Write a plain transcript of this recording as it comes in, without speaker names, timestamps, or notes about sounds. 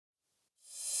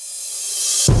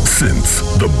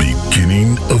Since the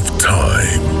beginning of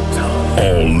time,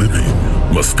 all living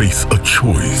must face a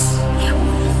choice,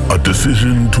 a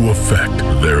decision to affect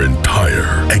their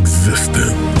entire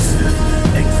existence.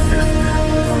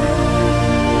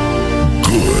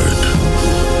 Good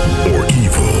or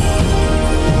evil,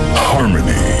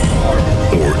 harmony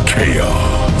or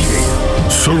chaos,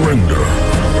 surrender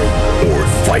or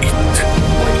fight,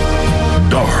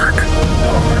 dark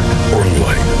or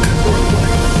light.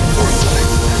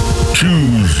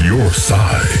 Choose your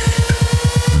side,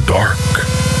 dark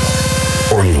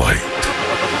or light.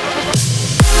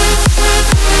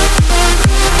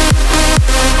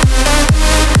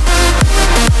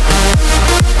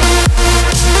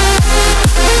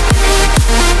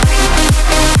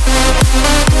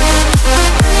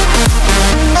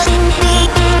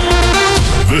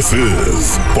 This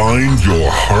is Find Your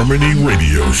Harmony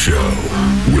Radio Show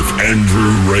with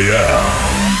Andrew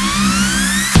Rayel.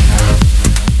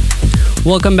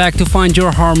 Welcome back to Find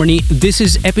Your Harmony. This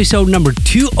is episode number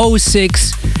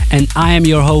 206, and I am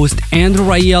your host, Andrew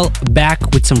Rayel,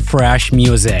 back with some fresh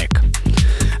music.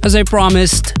 As I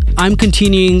promised, I'm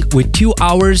continuing with 2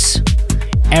 hours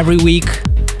every week.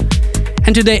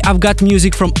 And today I've got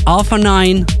music from Alpha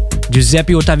 9,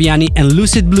 Giuseppe Ottaviani and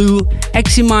Lucid Blue,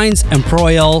 Exy Minds and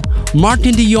Proyel,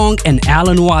 Martin de Jong and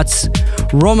Alan Watts,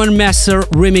 Roman Messer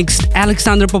remixed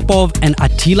Alexander Popov and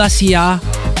Attila Sia.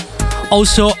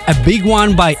 Also a big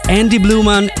one by Andy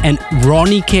Bluman and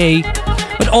Ronnie K.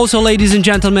 But also, ladies and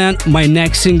gentlemen, my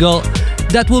next single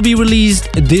that will be released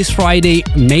this Friday,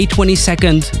 May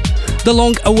 22nd. The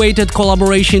long-awaited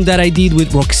collaboration that I did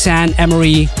with Roxanne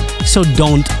Emery, so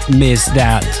don't miss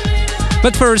that.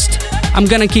 But first, I'm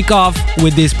gonna kick off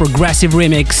with this progressive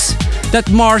remix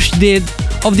that Marsh did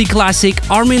of the classic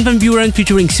Armin van Buuren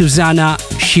featuring Susanna,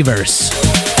 Shivers.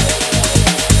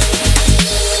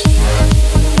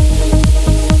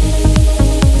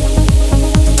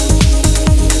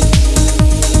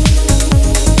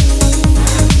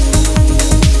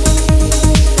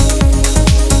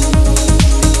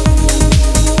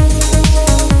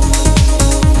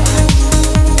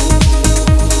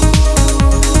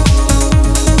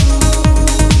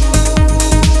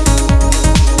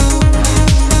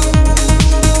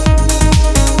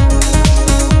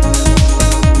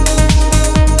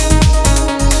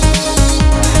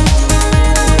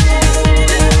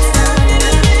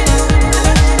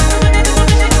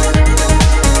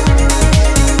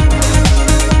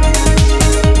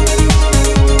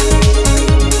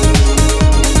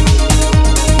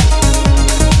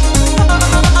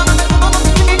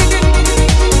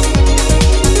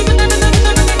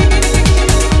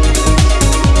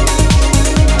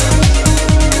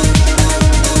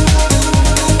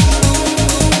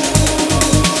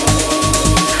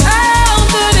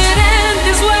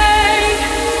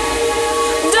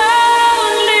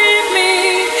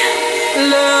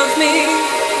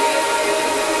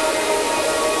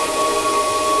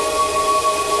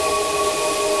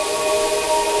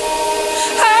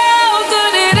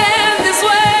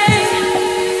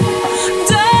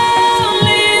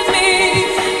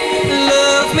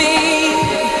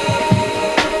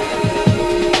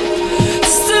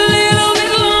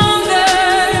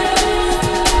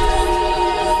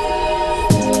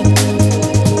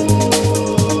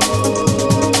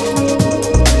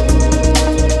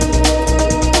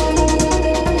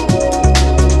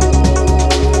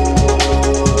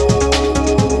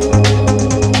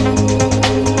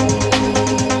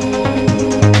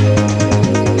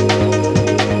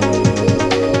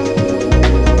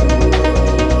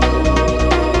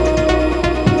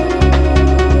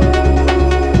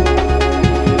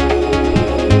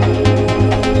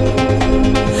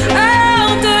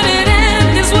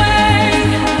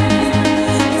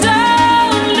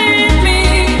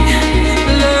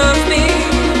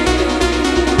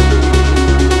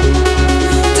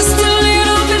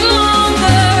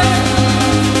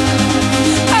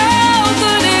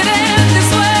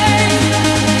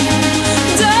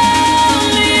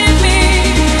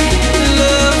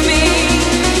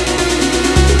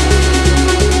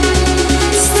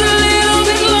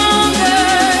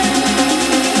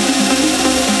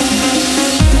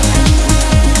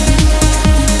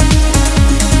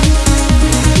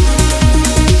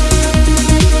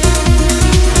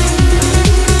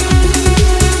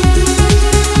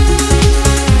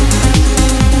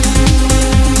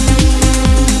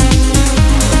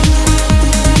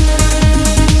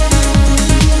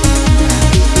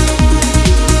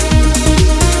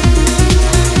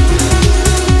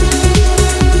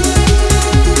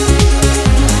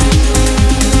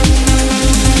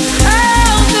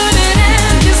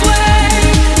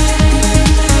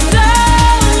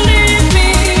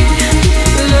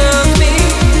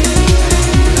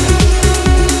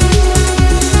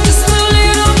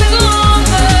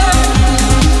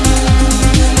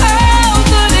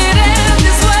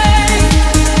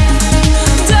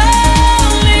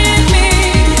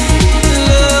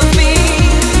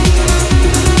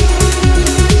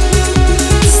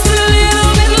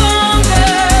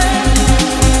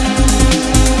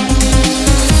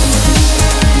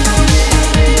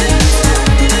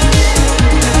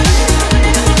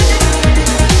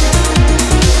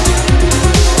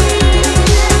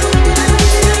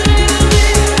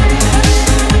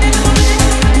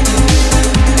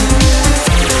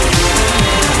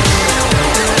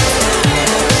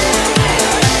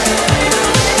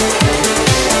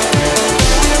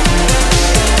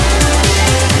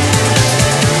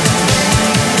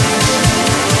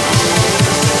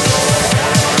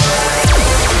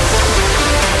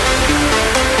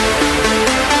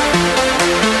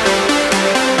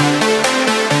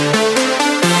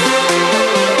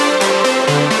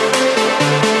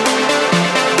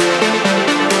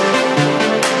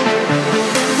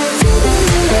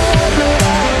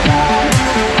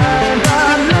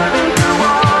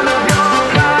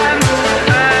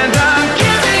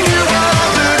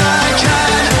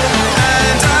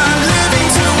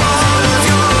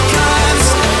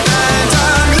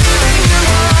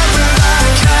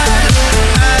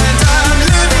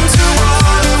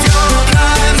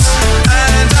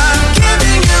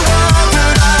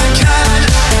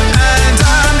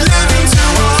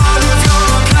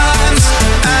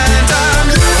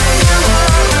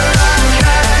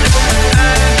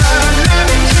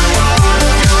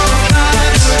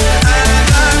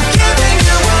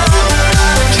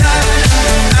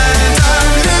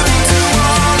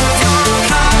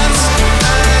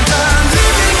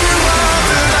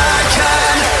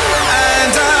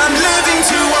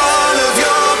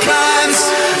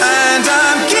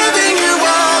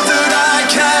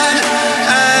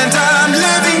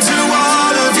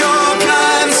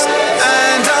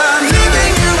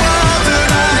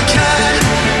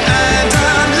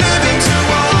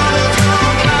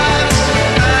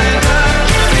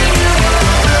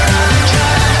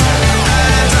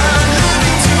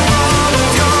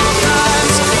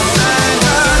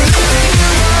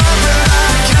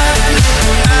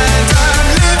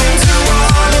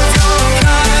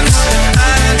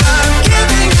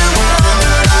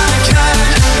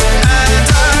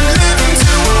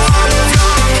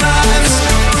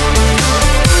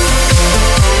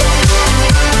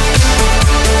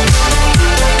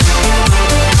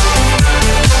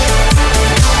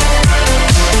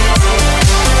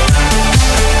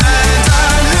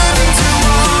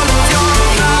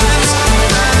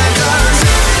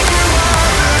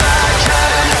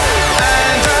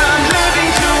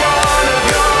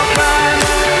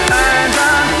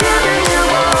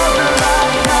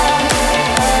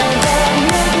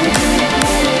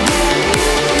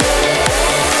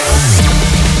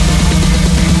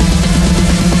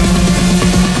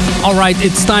 Alright,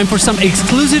 it's time for some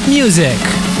exclusive music.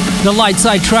 The light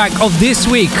side track of this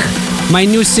week, my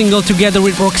new single together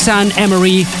with Roxanne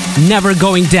Emery, Never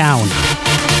Going Down.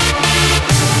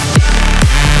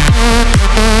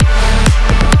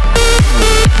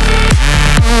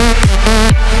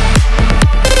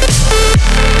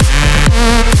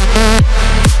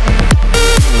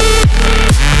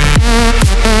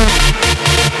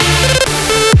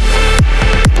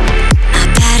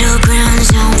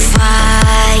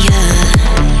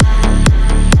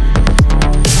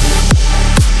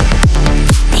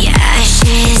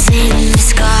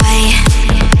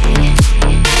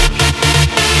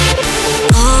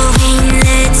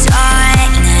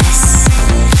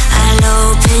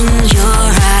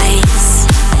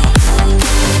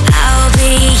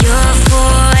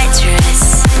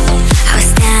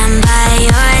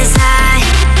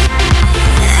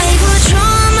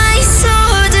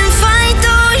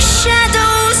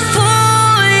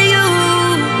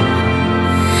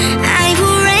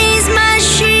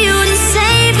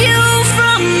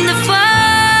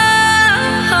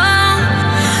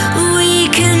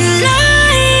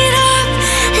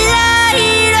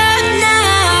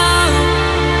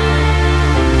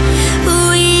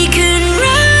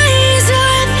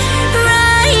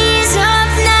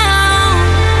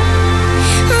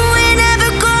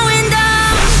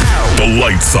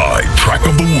 Light Side Track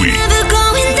of the Week.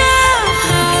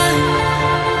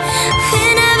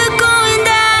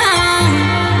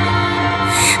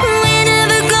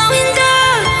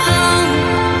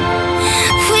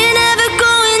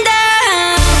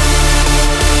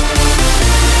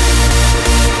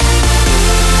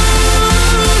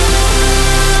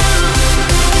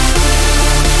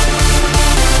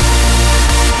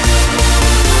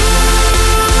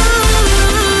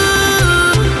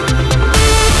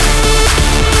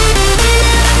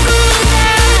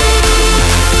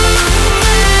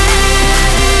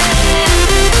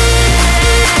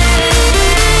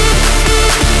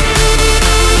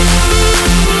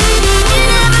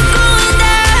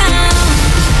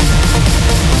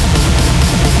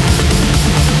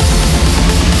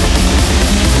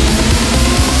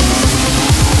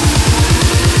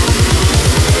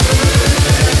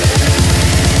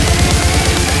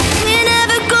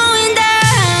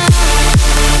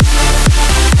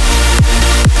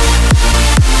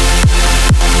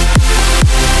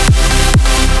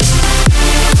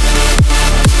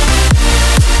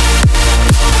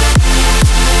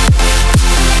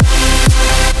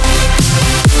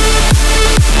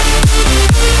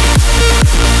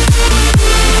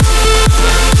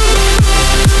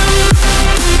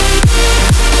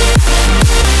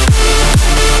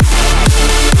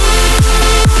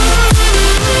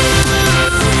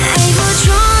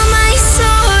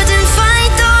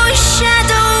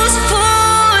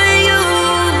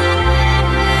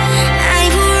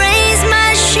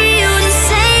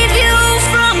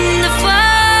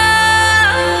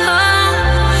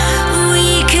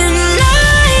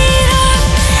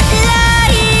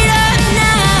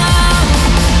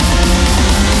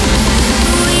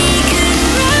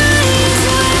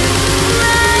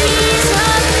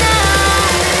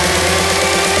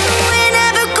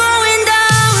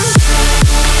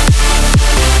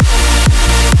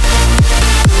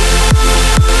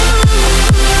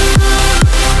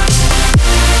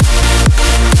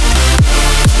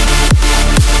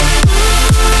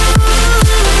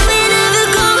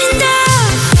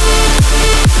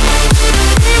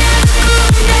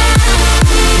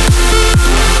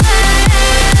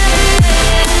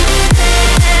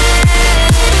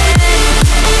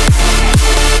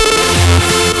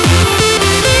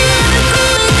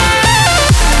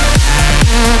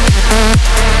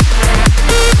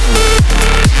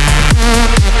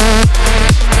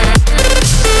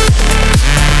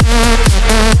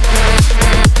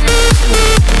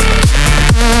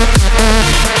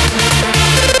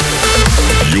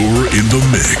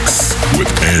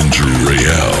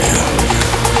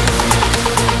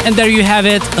 And there you have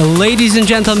it, ladies and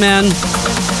gentlemen.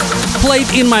 Played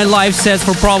in my live sets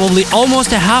for probably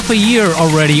almost a half a year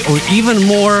already, or even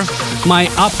more. My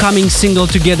upcoming single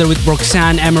together with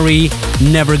Roxanne Emery,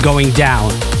 Never Going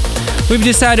Down. We've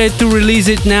decided to release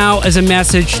it now as a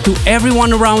message to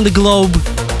everyone around the globe.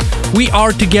 We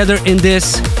are together in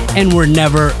this, and we're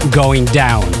never going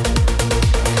down.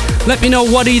 Let me know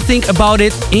what do you think about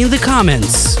it in the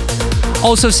comments.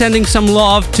 Also sending some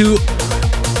love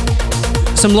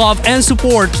and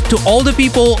support to all the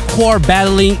people who are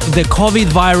battling the COVID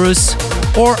virus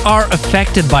or are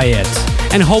affected by it.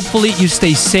 And hopefully you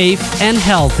stay safe and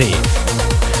healthy.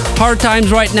 Hard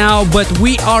times right now, but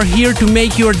we are here to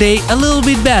make your day a little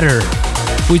bit better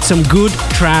with some good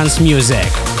trance music.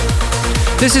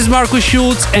 This is Markus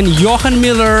Schulz and Johan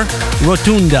Miller,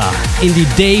 Rotunda, in the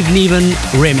Dave Neven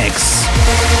remix.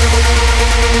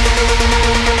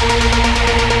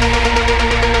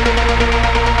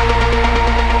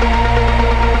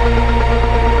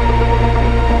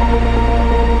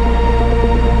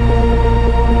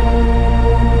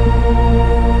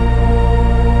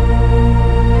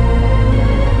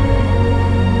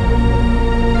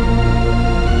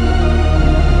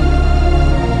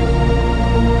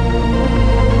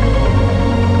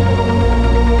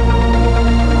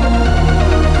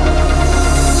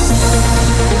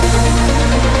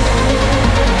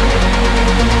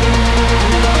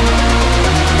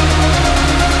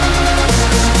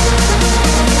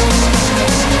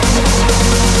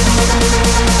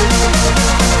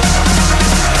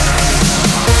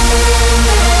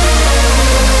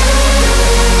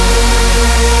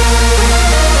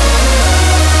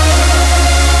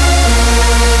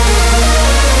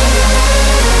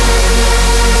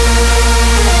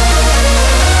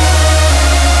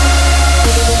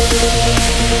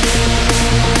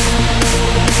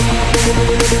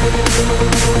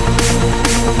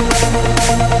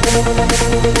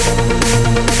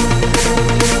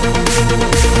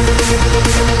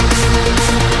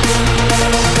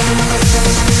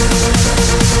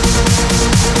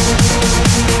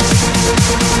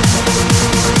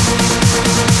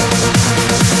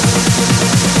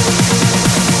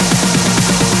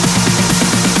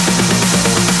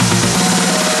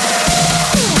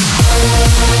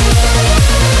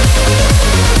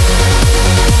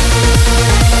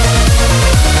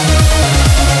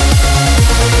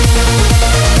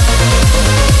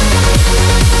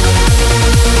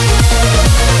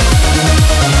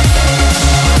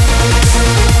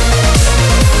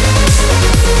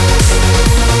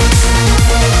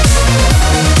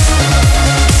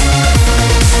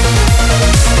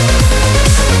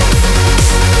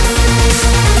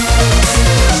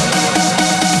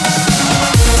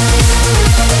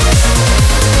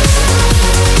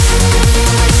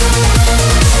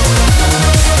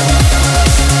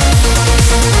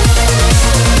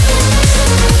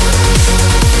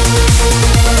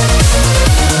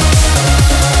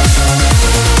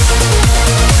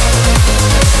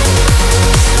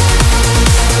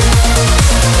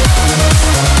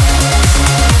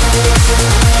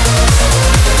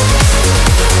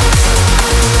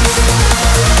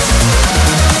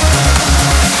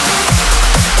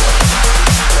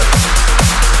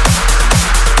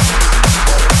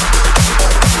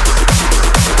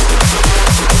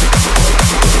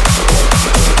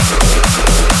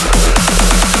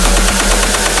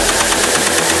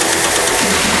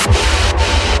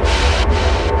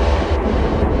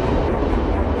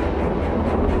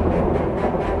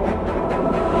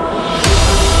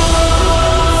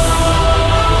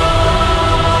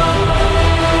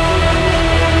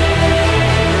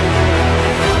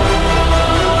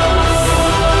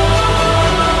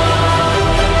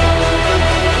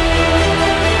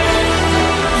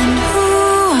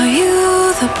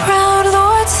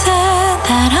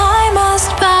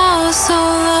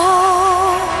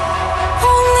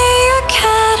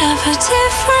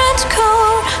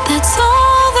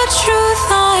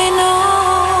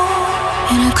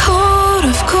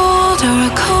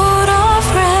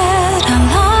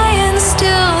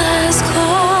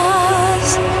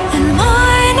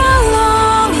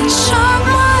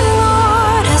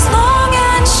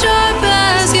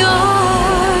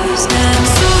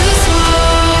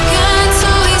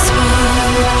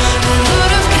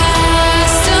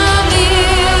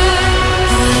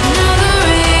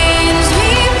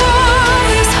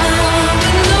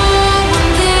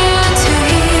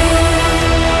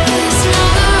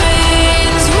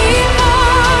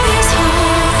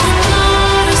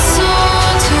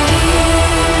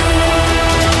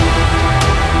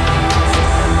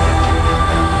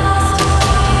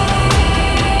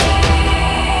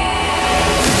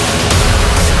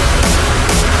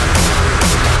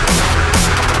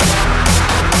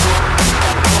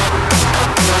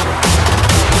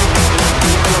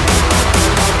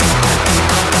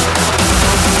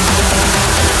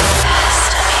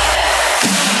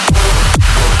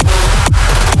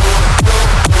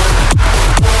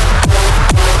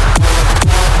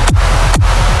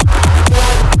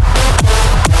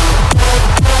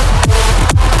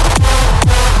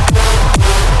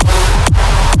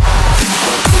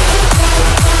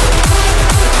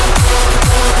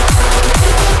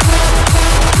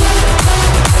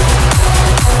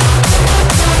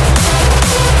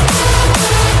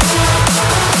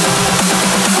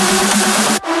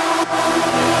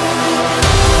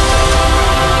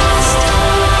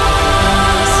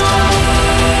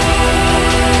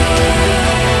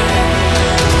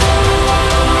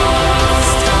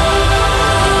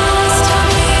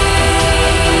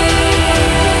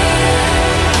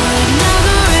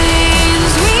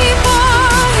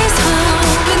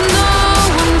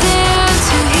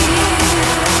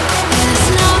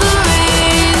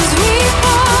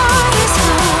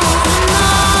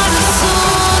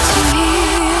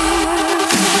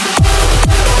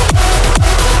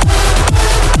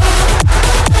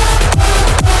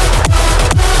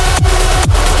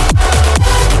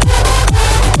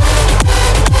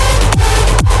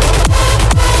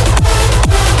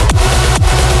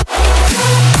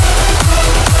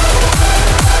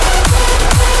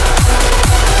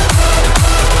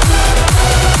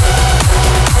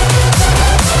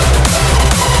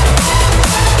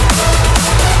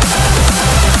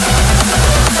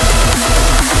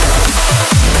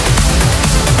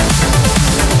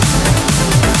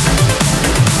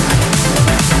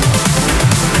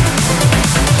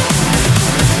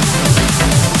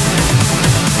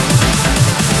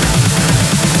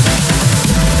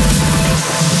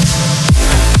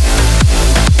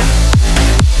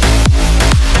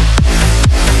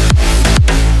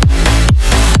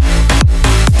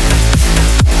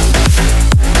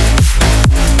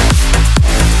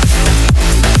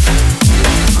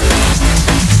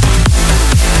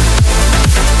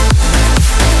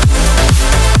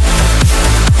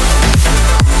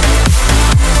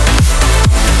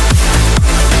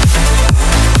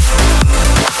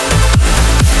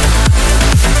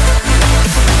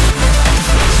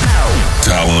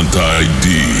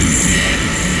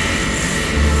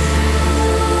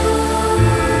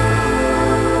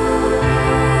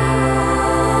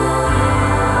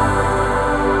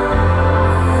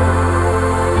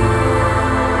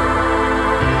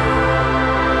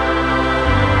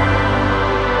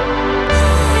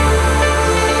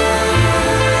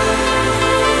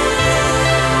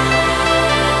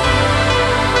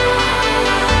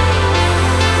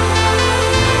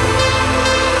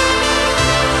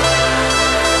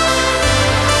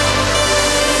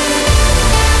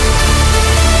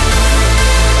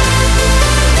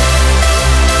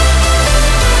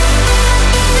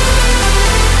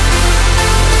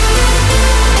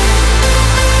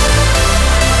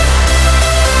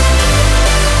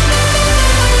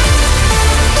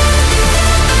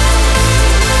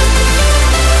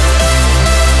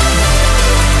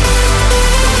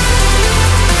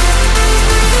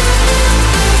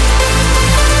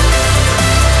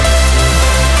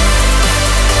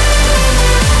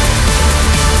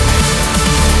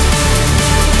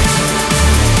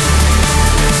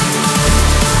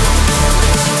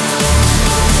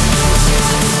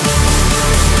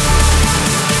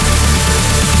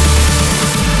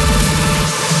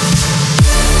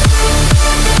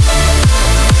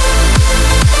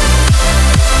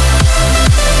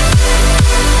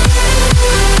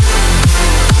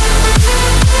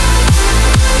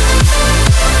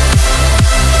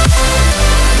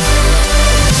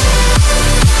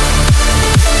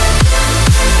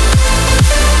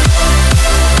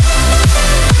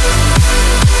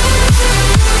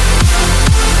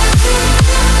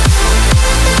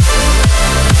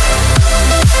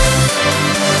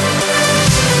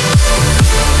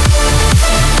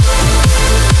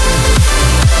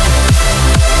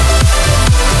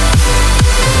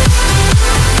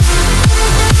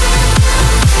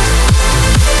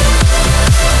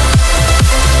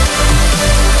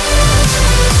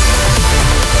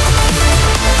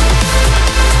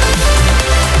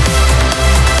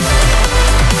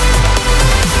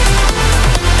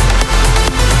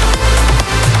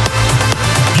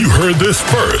 heard this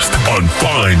first on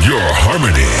Find Your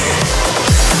Harmony.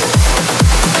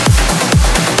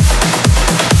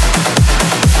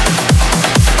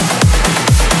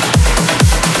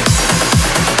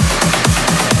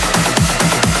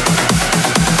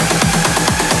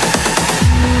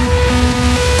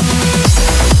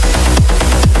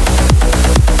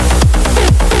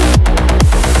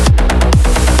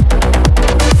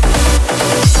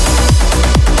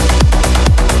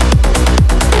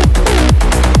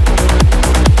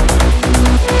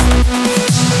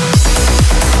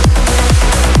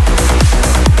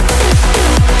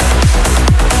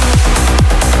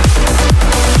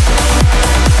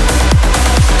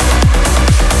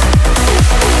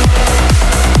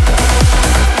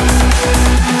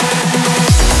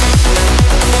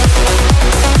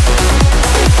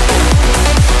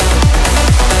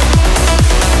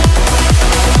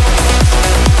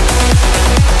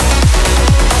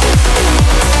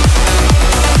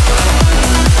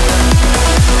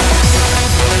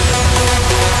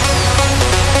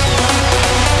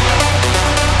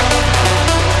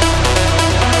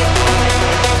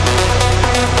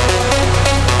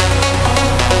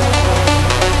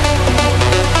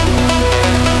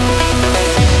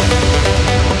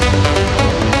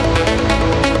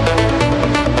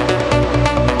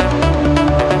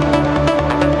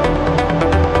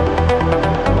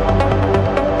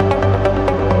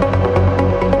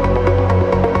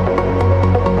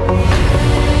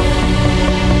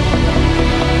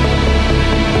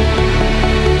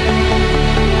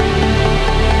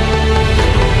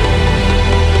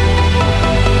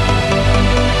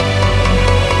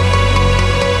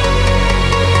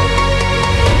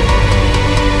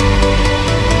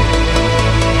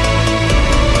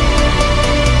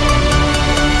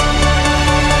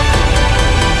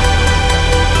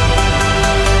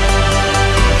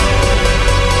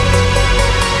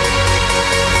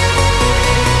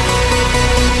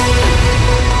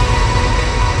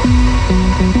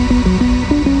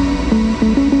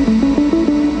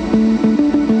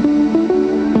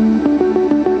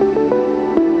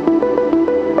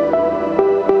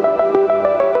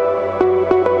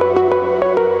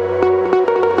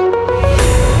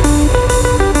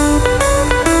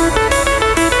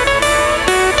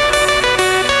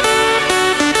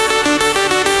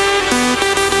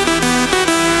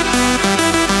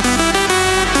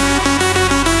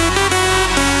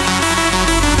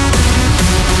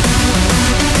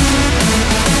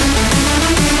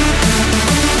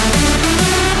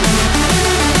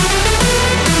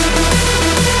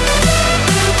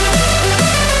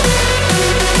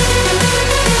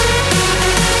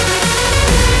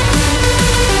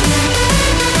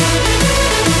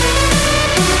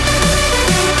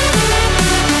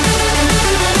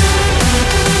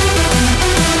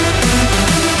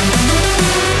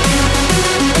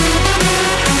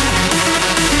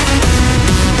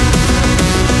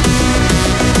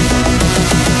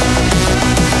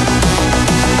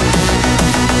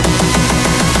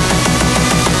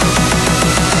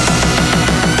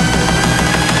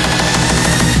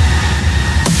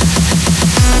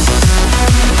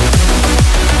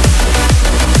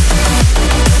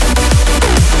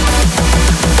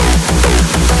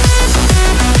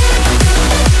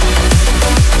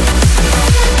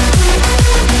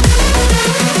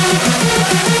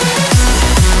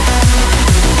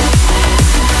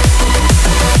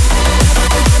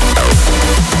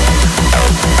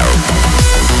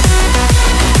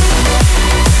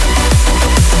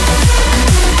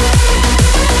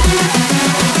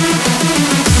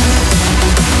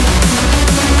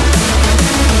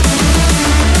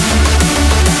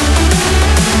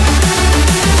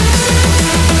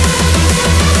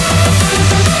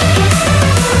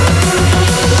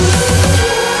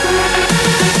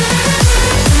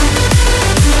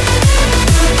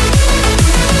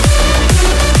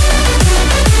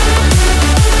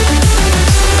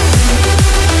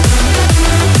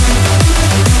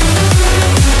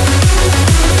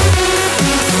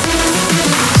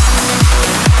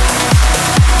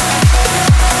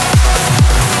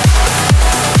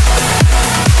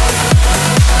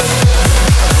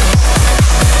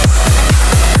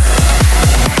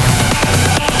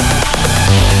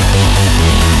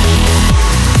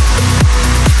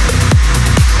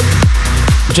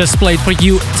 Just played for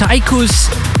you Tychus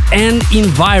and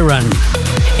Environ,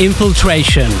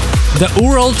 Infiltration, the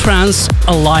Ural Trans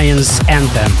Alliance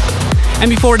anthem. And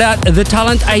before that, the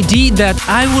talent ID that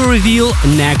I will reveal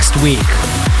next week.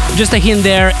 Just a hint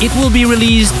there, it will be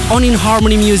released on In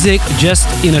Harmony Music just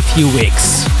in a few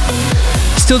weeks.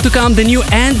 Still to come, the new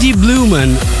Andy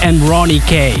Blumen and Ronnie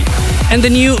K, and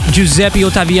the new Giuseppe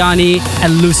Ottaviani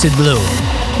and Lucid Blue.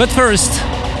 But first,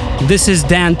 This is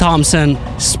Dan Thompson,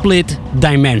 Split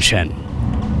Dimension.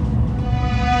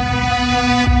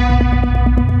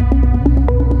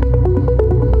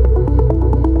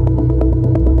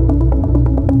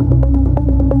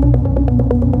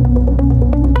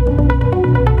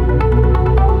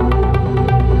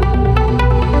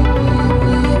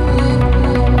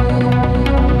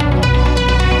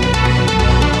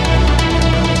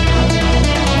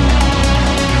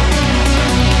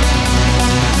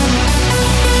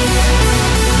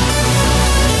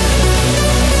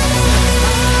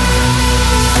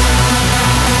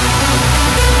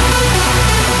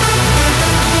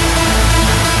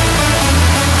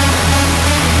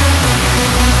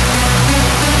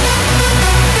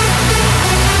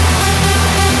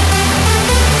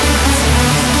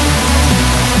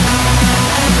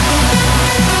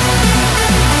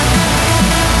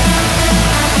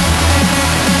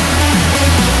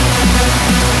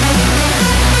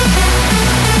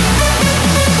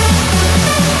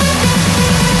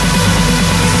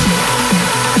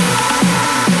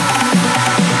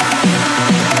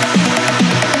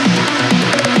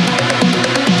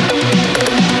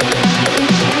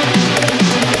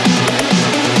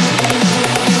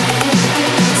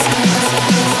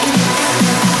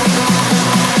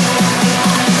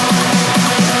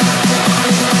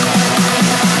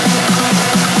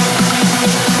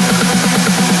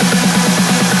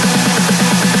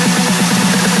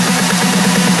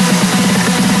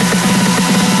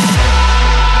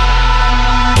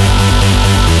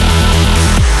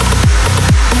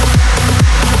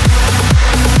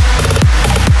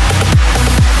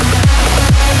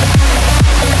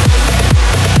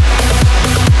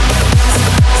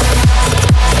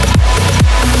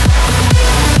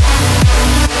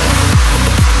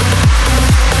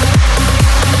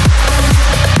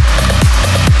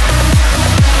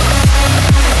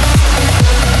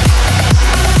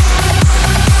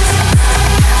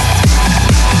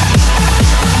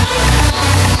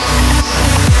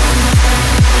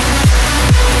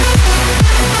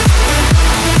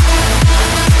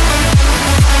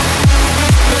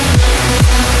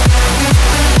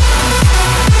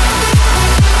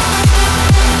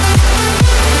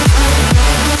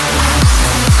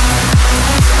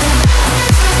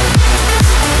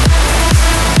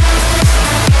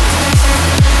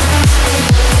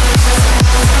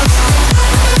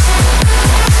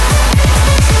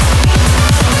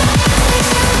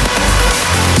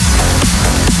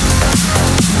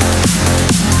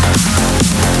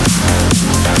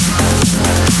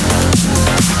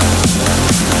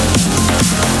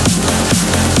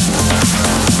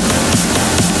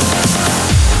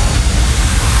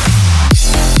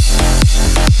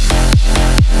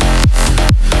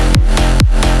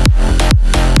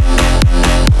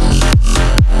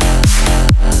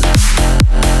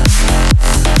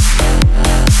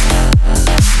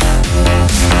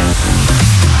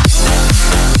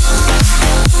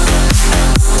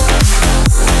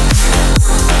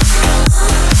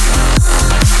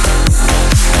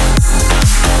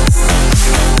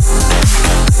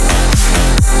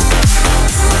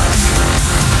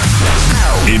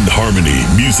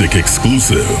 Music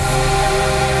exclusive.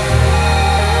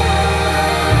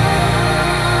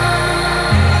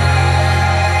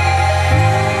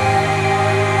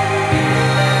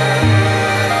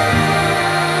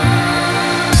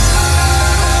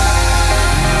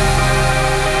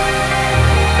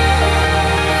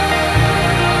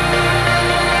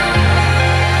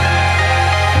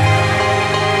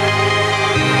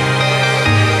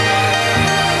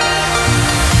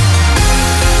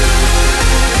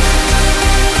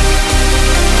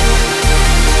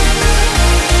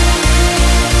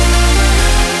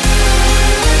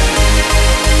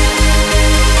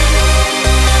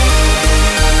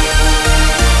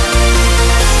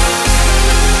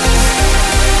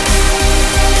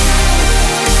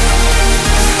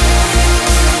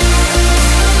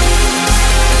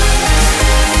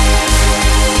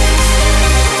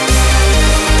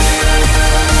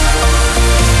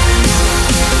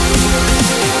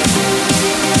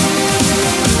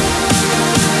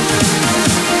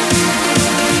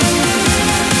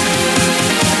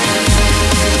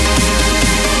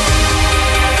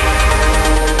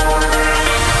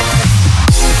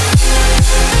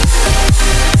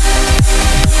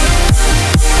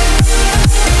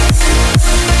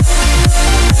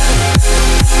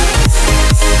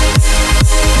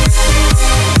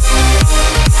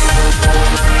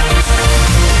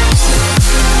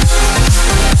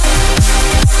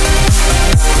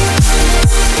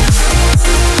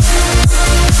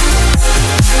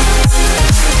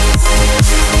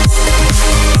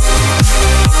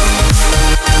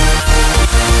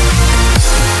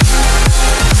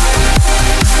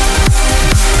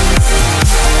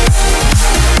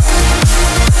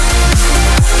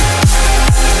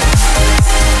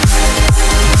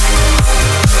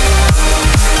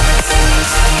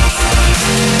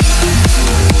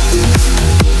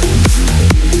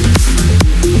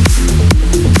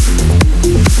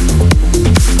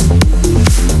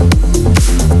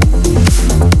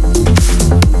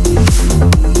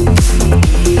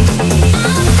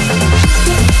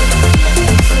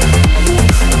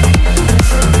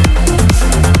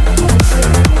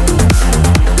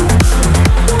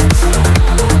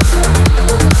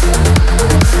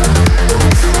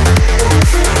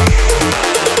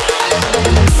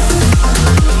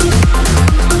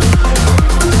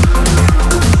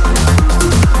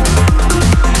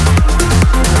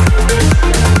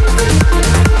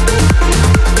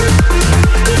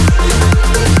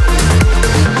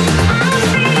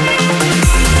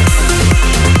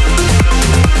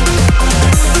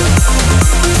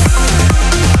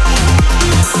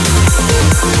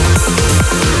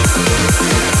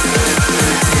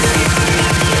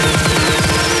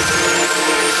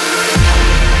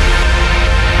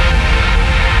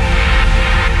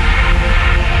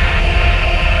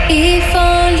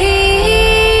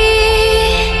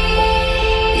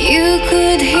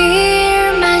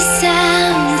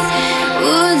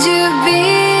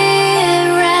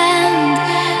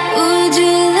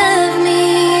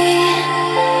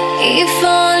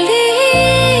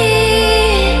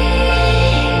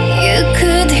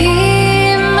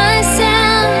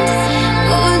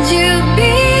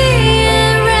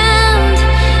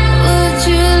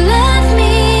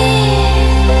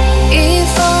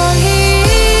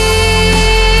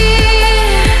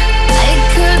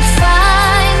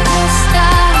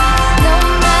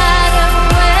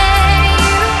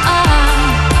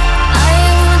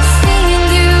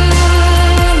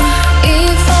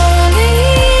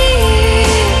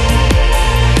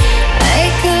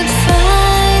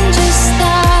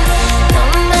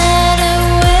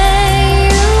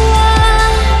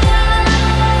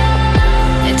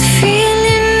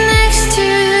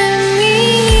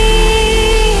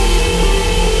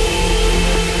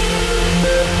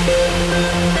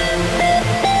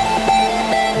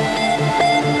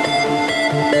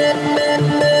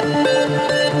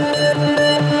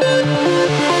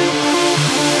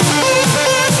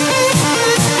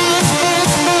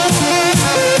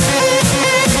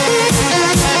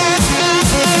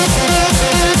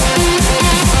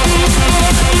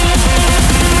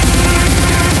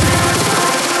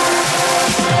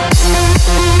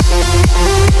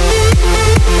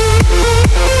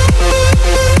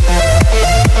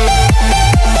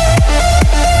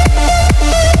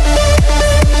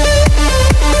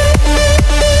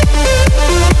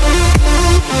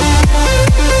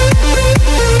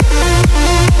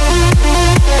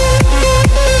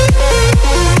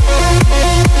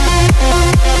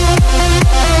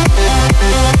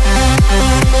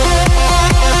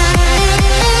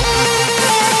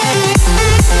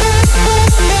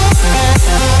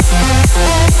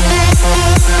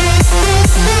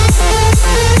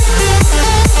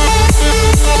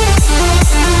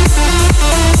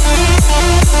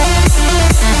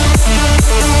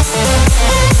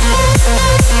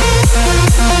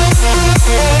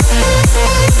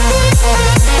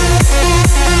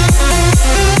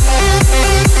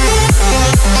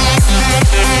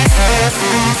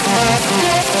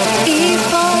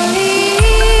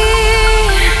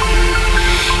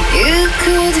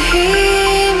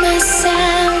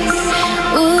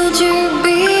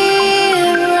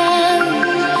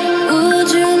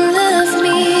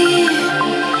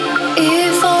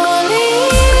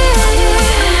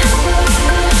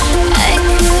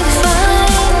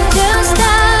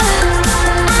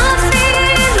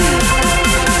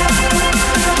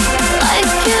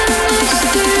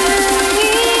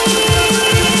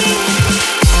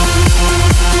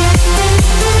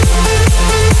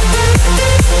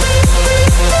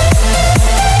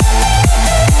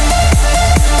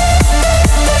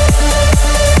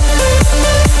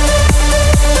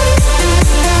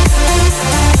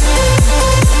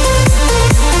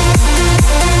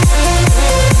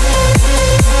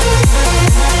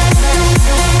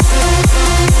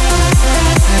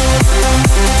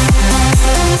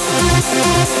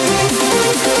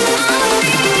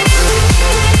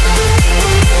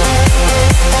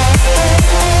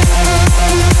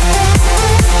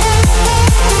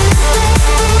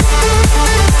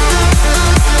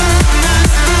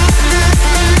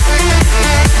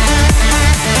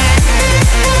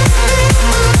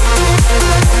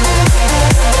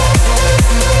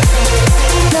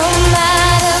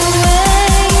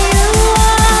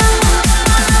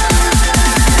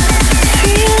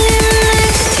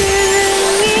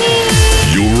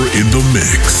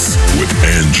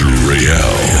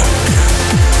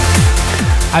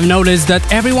 I've noticed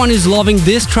that everyone is loving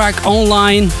this track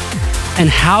online, and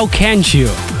how can't you?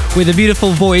 With the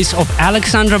beautiful voice of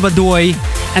Alexandra Badoy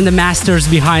and the masters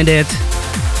behind it,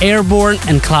 Airborne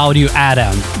and Claudio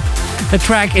Adam. The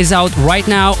track is out right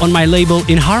now on my label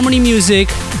In Harmony Music,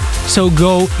 so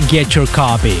go get your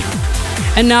copy.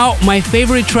 And now, my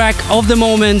favorite track of the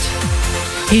moment.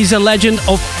 He's a legend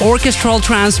of orchestral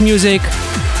trance music,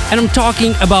 and I'm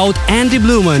talking about Andy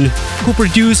Blumen, who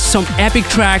produced some epic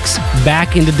tracks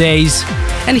back in the days,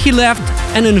 and he left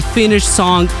an unfinished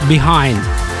song behind.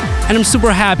 And I'm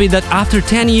super happy that after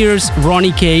 10 years,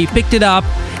 Ronnie K picked it up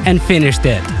and finished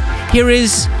it. Here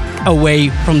is Away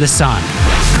from the Sun.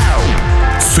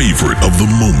 Favorite of the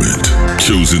moment,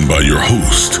 chosen by your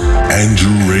host,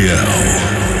 Andrew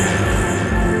Rayel.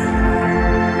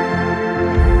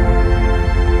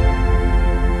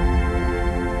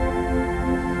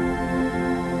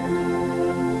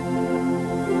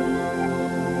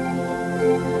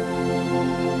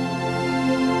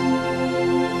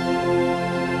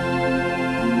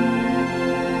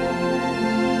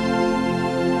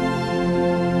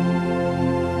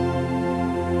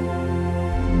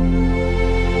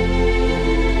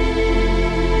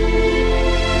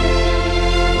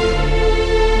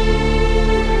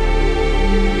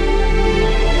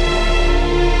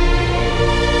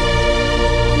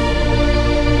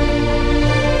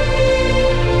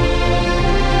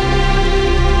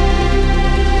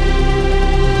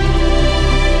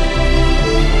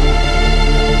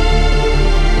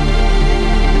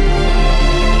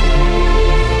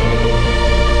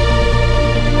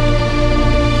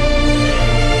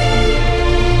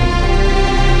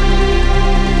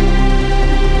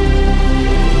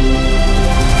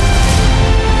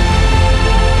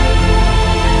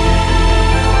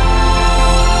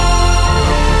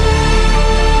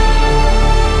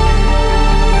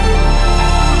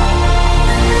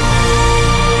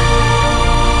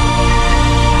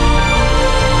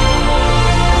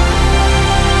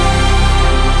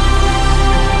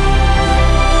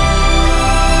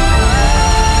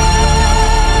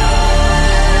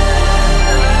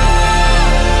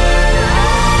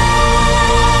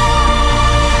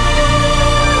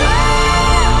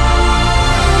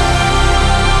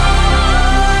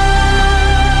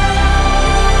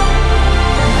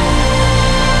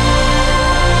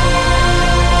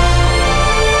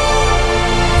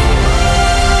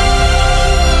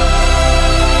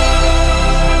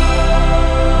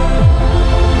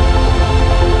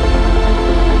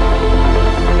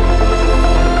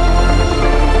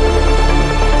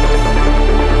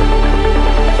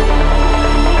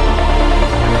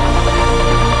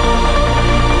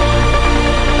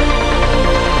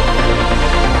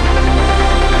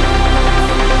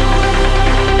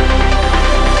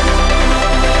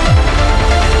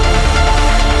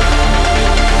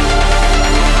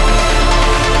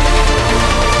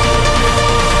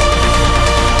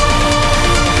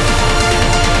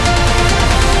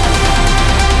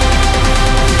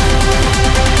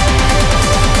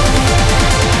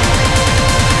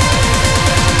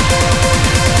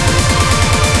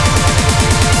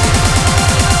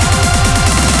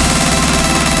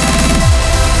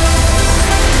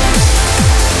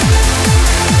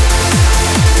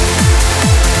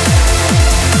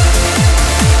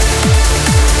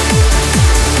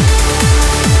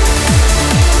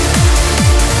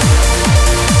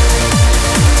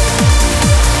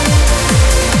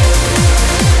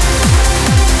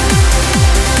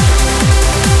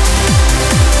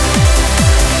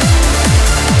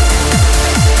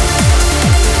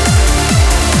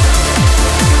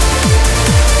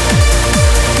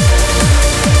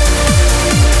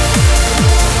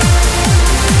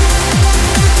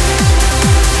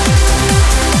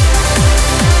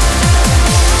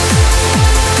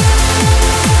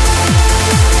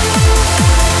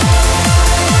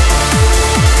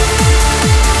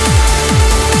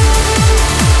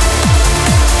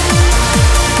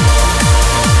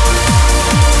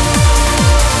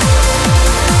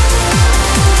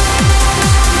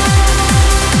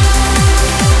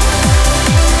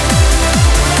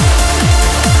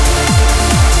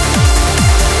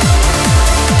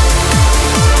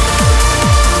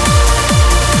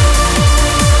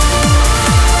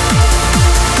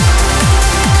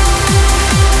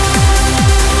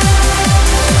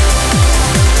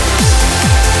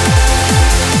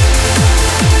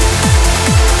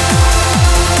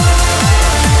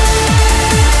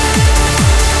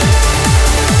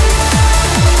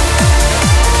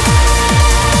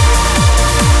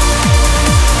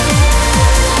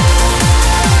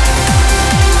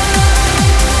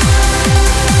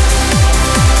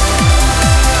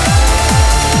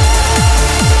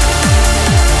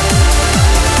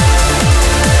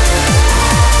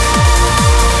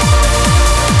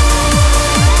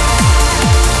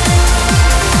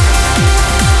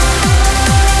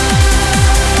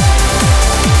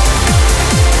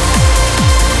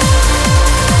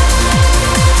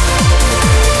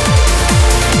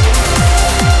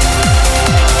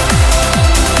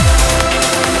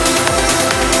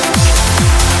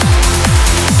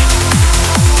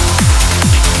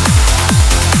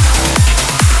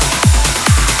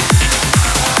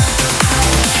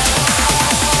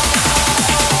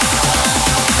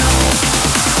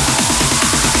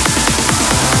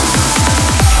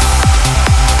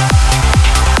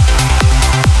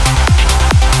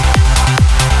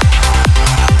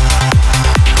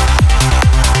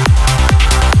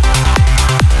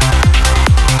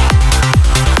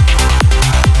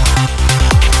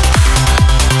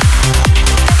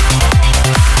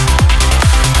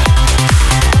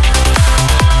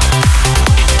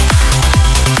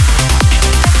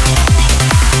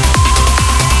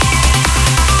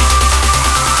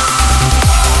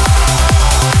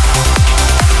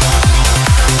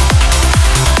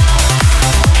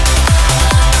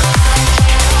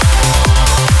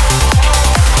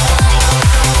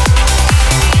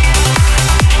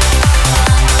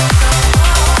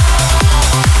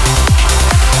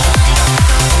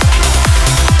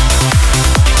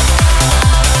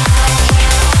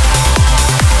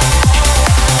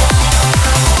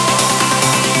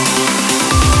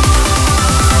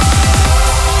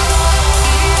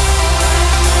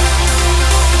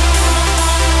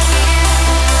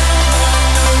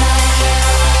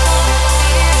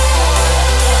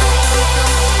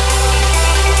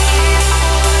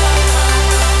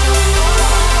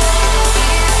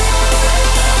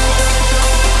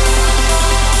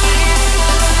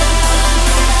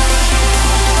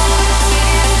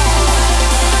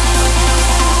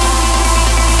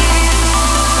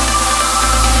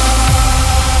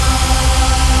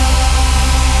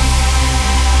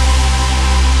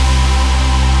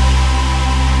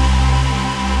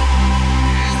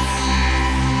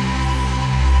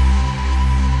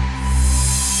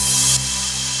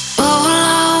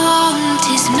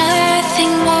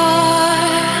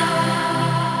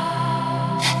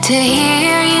 to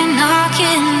hear you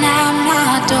knocking at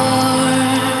my door.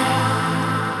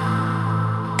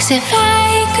 'Cause if I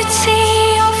could see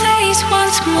your face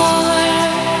once more,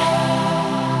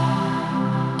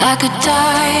 I could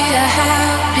die a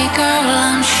happy girl,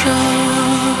 I'm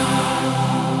sure.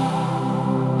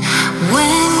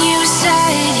 When you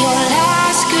said your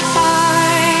last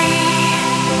goodbye,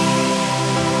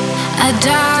 I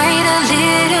died a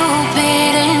little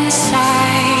bit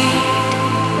inside,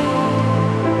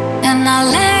 and I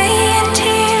lay in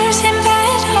tears in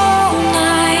bed all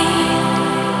night,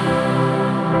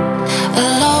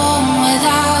 alone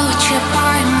without you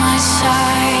by my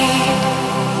side.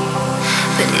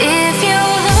 But if you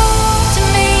loved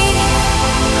me,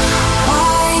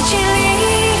 why'd you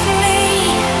leave me?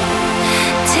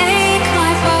 Take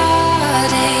my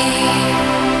body,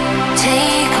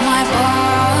 take my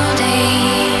body,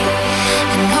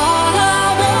 and all I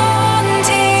want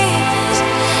is,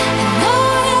 and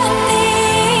all I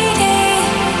need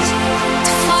is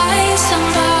to find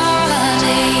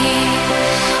somebody.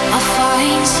 I'll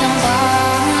find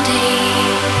somebody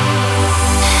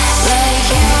like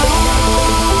you.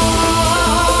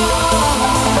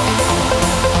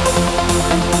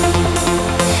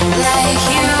 Like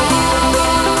you.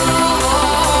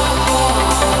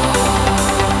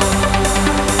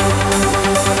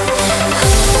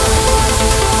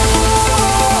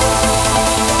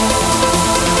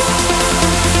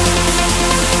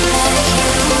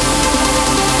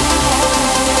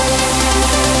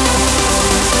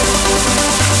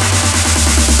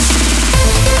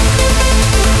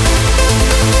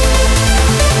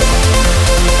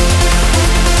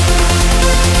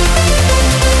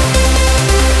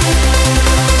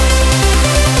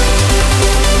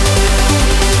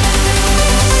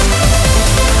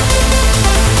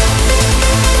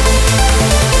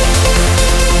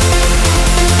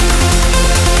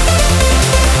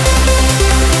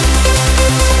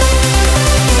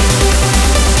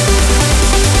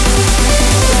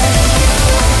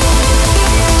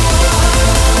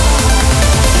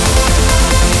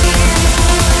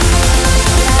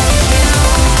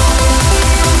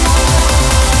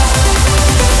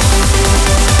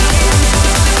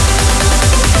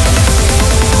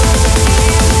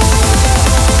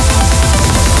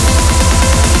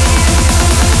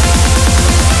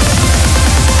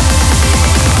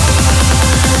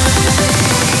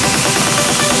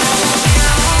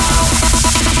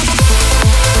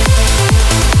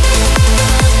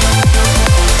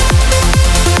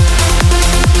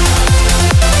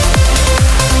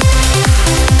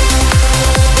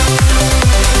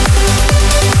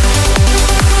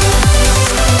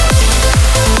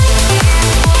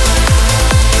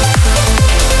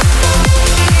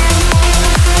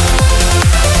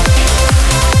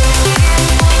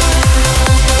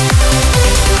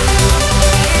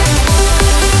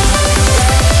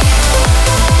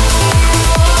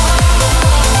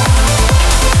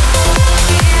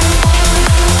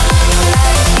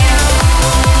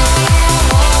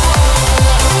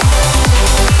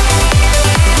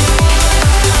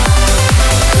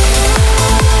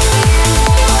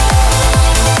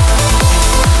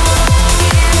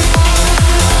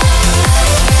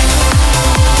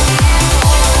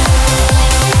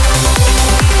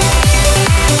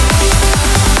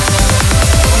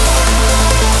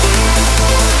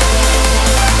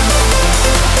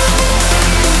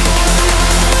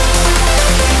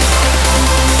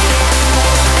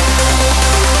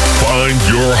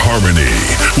 Harmony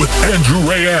with Andrew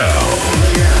Rayel.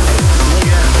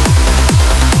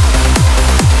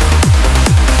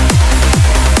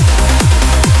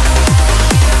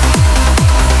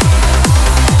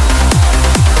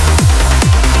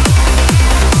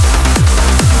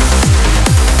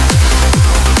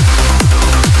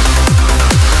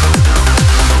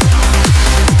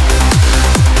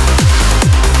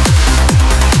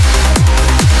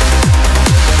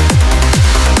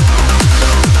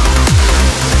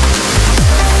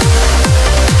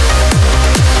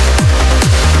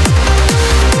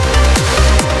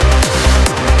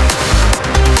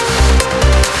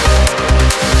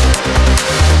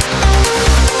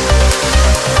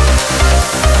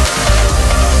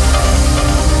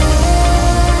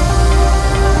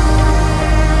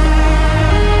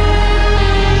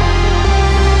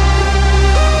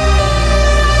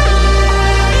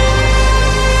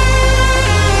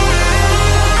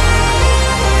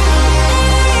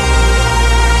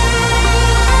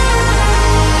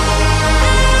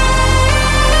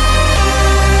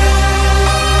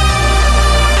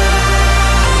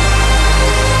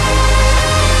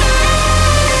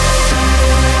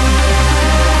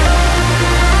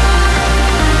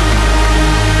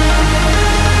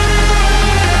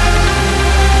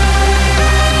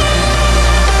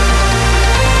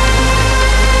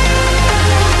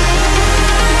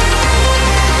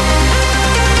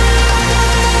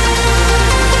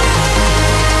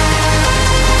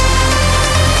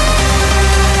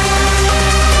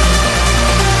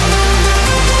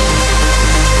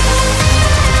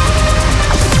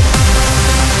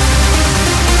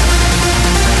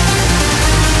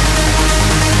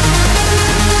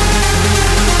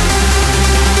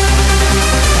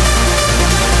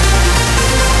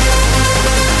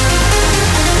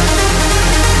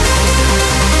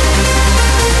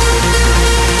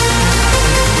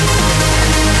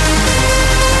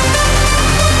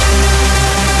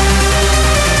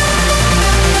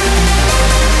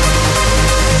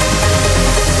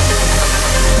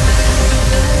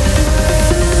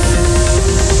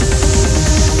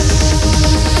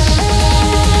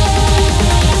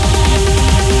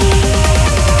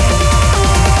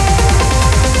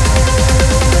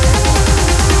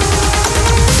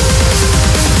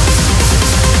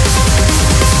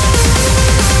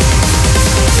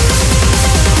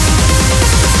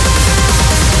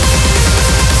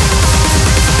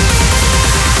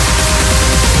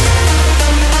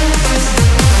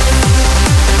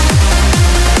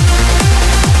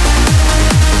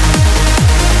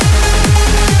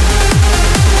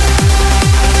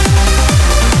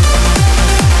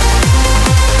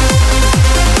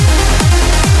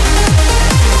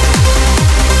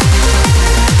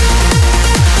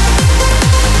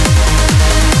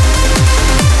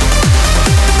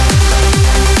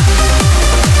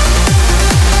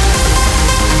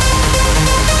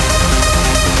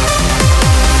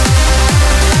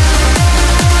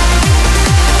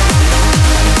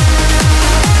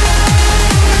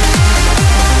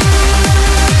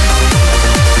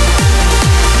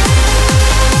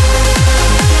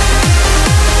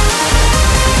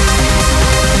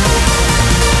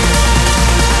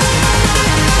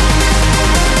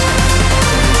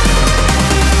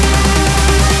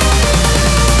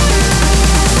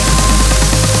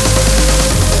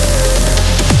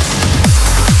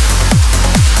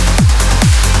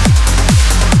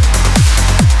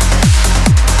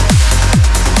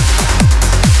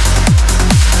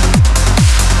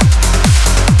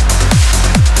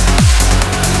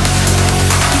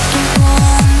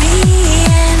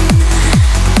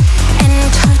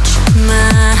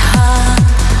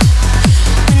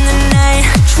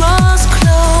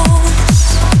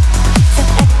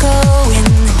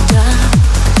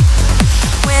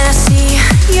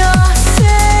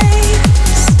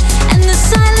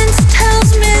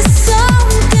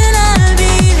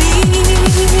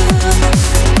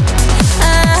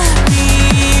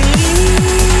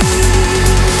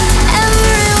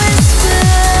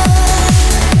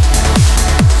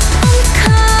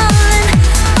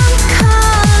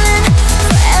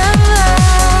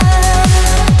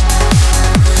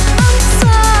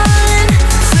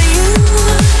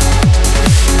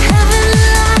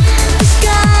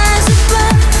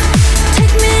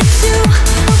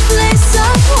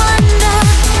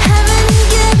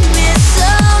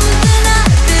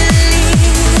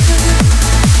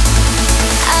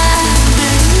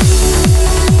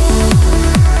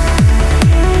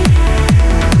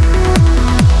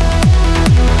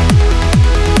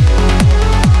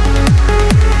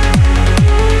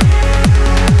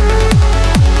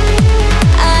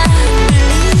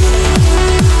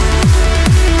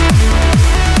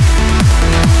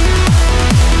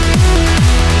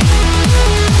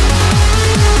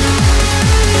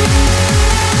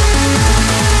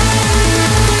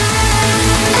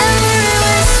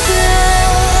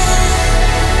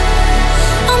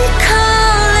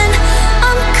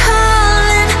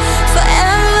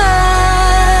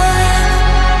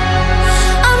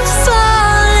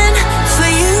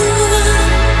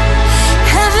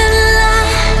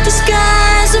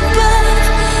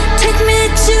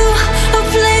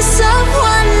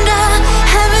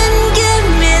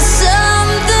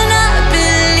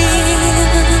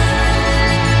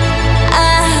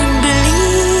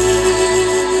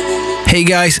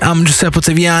 guys, I'm Giuseppe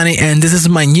Ottaviani and this is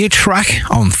my new track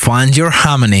on Find Your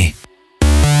Harmony.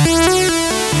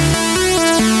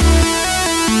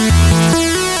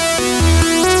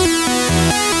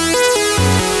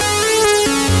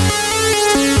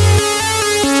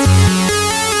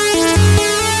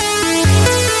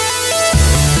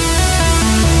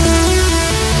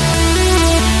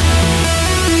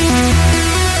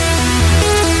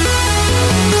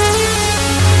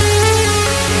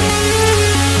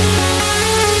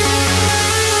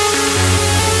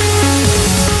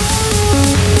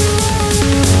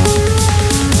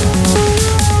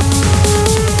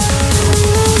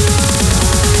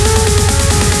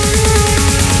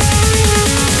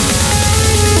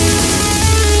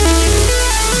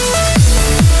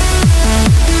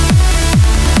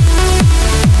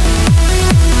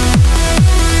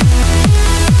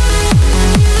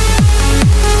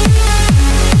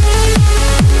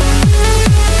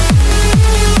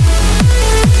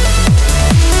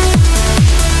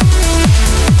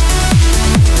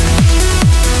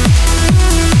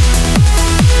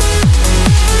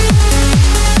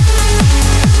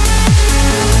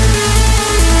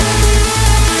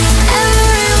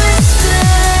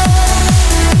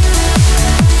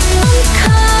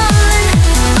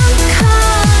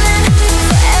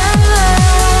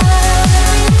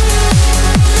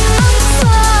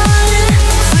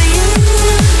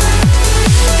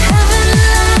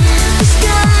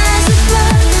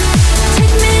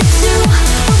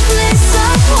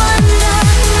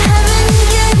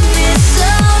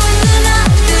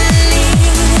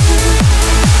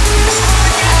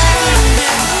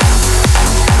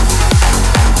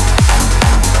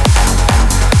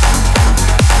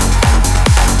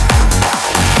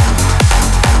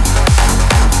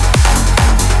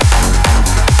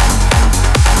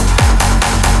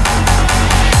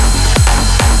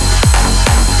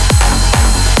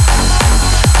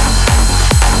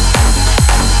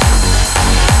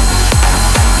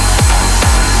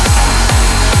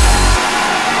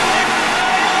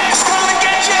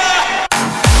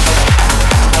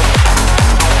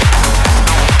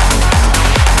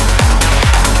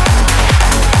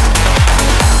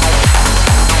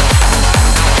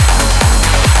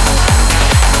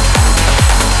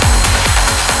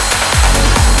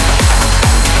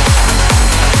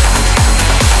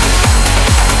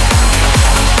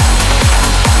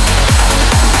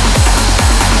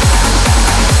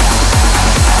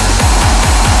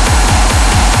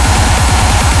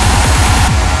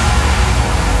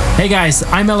 Hey guys,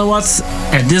 I'm Alan Watts,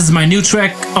 and this is my new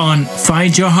track on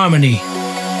Find Your Harmony.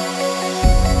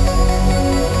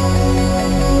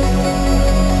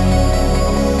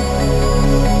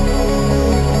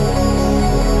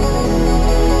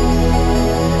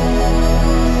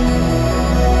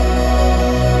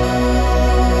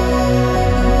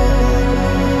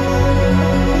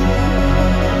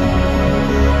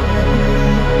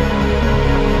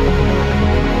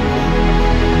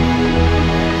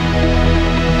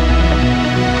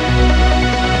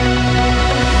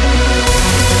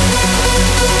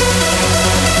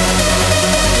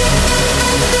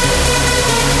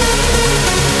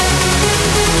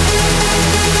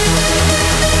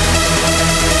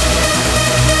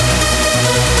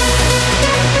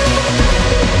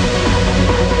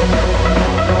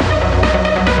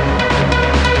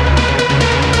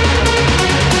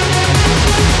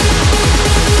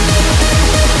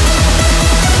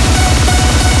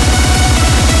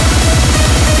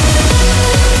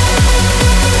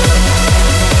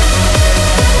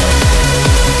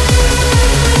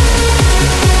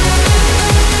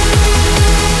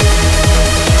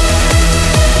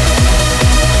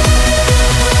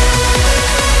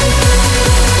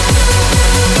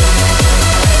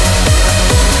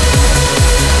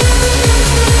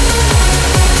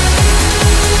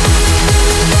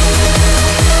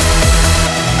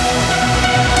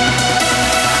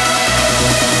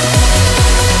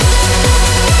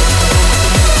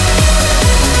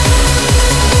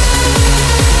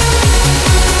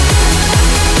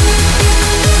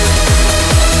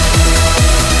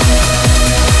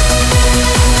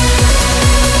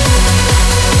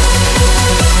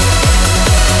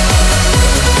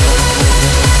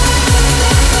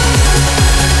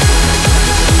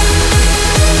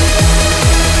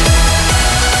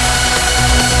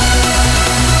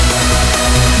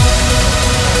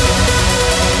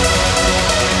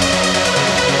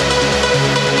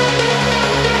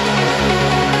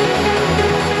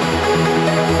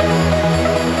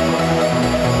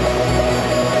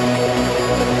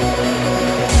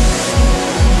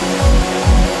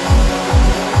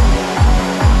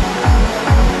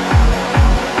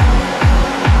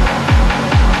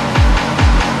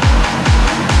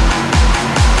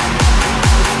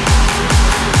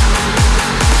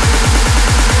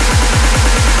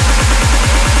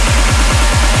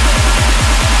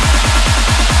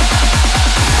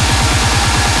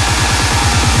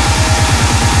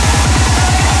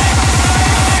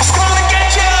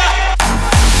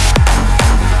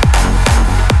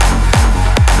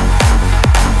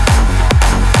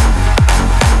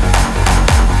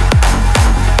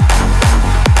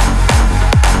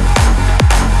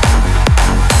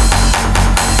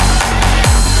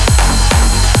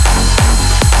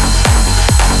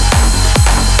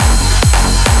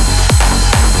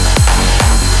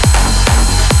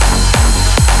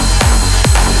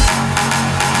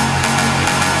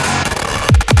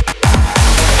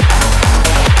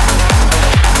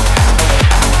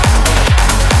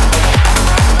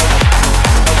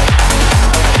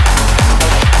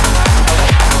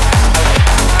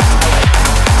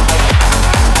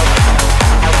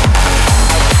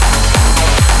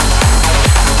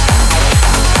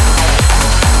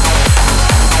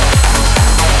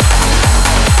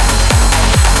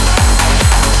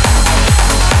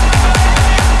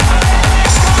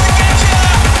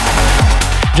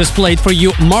 Just played for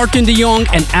you Martin de Jong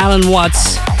and Alan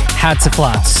Watts,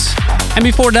 Hatzeflatz. And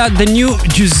before that, the new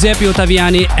Giuseppe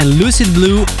Ottaviani and Lucid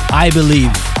Blue, I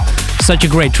Believe. Such a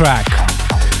great track.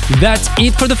 That's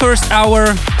it for the first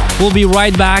hour. We'll be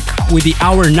right back with the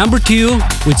hour number 2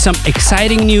 with some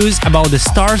exciting news about the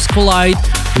Stars Collide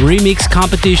remix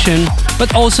competition,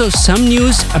 but also some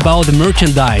news about the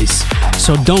merchandise.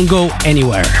 So don't go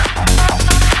anywhere.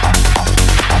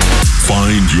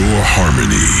 Find Your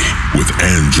Harmony with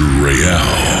Andrew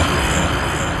Rayel.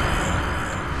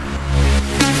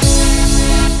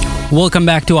 Welcome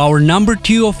back to our number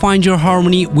 2 of Find Your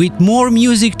Harmony, with more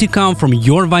music to come from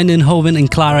Jor Vijnenhoven and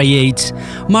Clara Yates,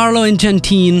 Marlo and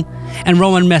Jantine, and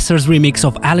Roman Messer's remix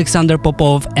of Alexander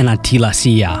Popov and Attila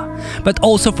Sia. But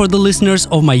also for the listeners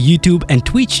of my YouTube and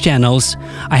Twitch channels,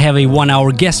 I have a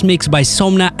 1-hour guest mix by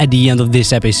Somna at the end of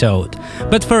this episode.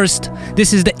 But first,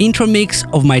 this is the intro mix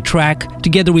of my track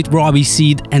together with Robbie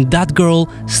Seed and That Girl,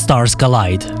 Stars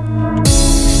Collide.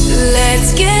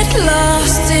 Let's get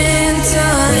lost in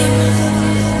time.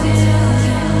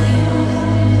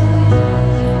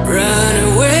 Run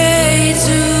away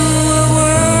to a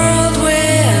world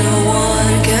where no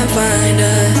one can find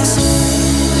us.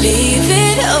 Leave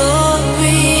it all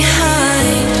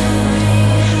behind.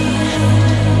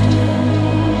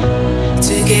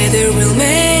 Together we'll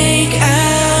make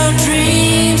our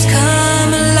dreams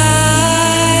come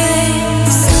alive.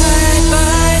 Side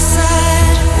by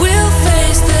side we'll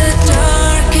face the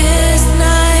darkest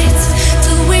nights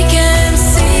till we can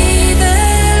see the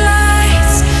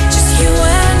lights. Just you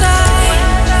and I.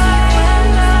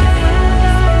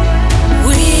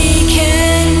 We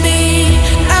can be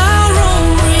our own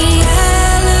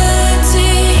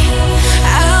reality.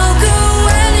 I'll go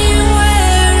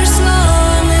anywhere as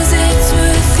long as it's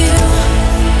with you.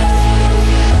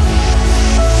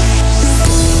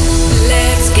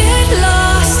 Let's get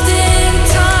lost in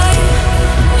time,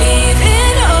 leave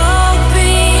it all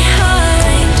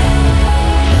behind.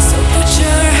 So put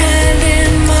your hand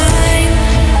in mine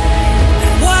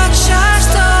and watch our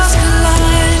stars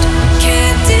collide.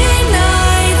 Can't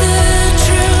deny the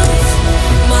truth.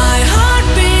 My heart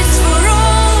beats for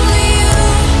only you.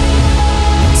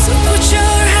 So put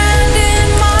your hand in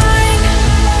mine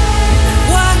and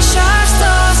watch our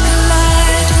stars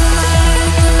collide.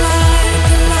 Collide,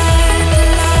 collide,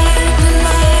 collide,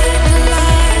 collide, collide,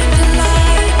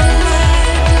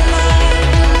 collide,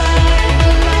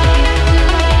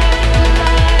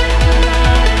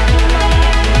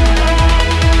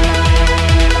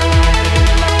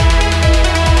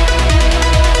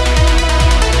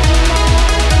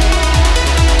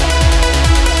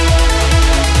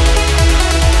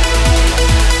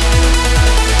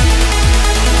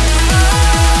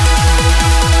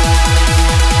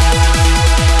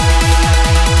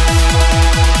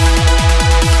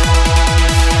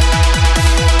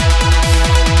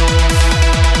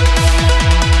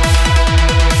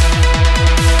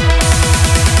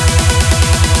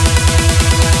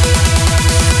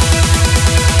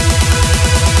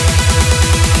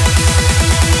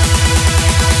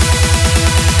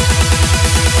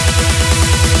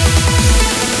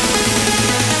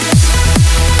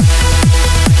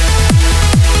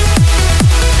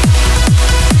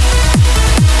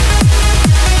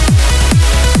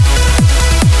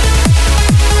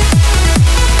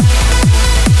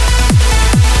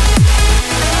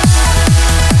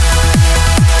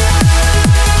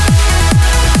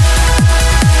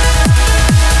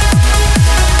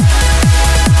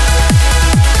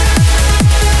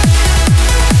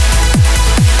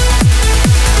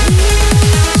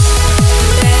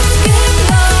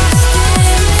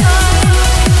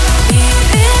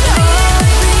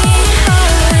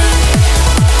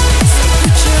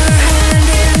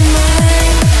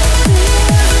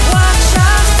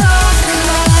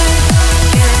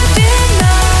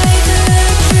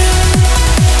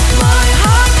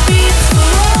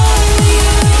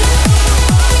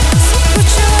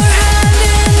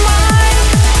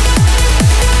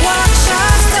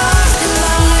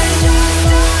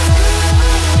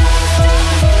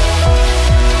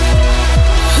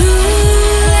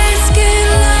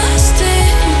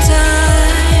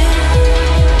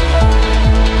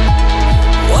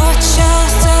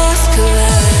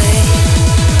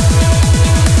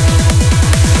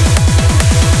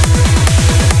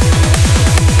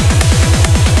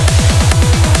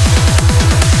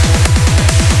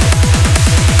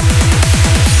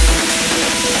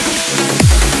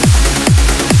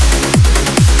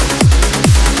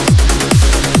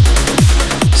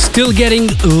 Still getting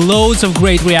loads of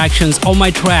great reactions on my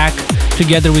track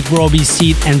together with Robbie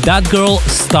Seed and That Girl,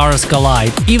 Stars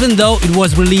Collide, even though it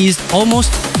was released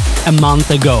almost a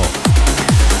month ago.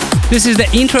 This is the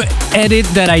intro edit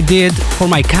that I did for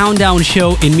my countdown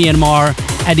show in Myanmar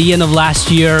at the end of last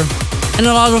year, and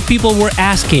a lot of people were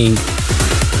asking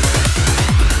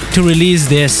to release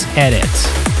this edit.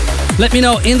 Let me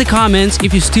know in the comments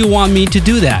if you still want me to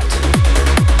do that.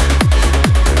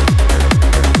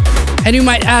 And you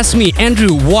might ask me,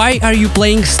 Andrew, why are you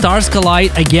playing Stars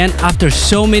Collide again after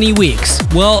so many weeks?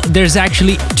 Well, there's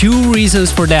actually two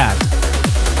reasons for that.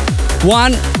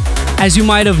 One, as you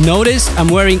might have noticed, I'm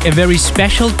wearing a very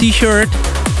special t-shirt.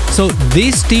 So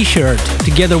this t-shirt,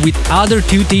 together with other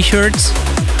two t-shirts,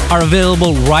 are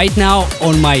available right now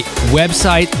on my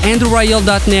website,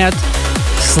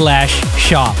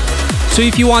 andrewrayel.net/shop. So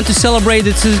if you want to celebrate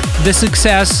the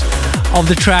success of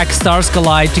the track Stars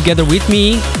Collide together with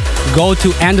me, go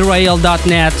to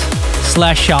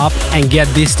andrewrayel.net/shop and get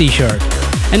this t-shirt.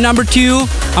 And number two,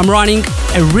 I'm running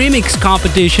a remix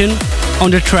competition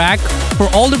on the track for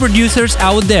all the producers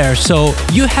out there, so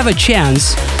you have a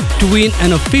chance to win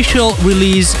an official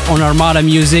release on Armada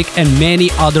Music and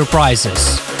many other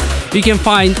prizes. You can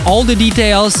find all the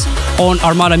details on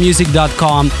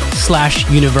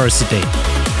armadamusic.com/university.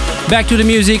 Back to the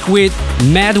music with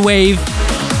Mad Wave,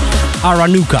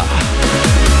 Aranuka.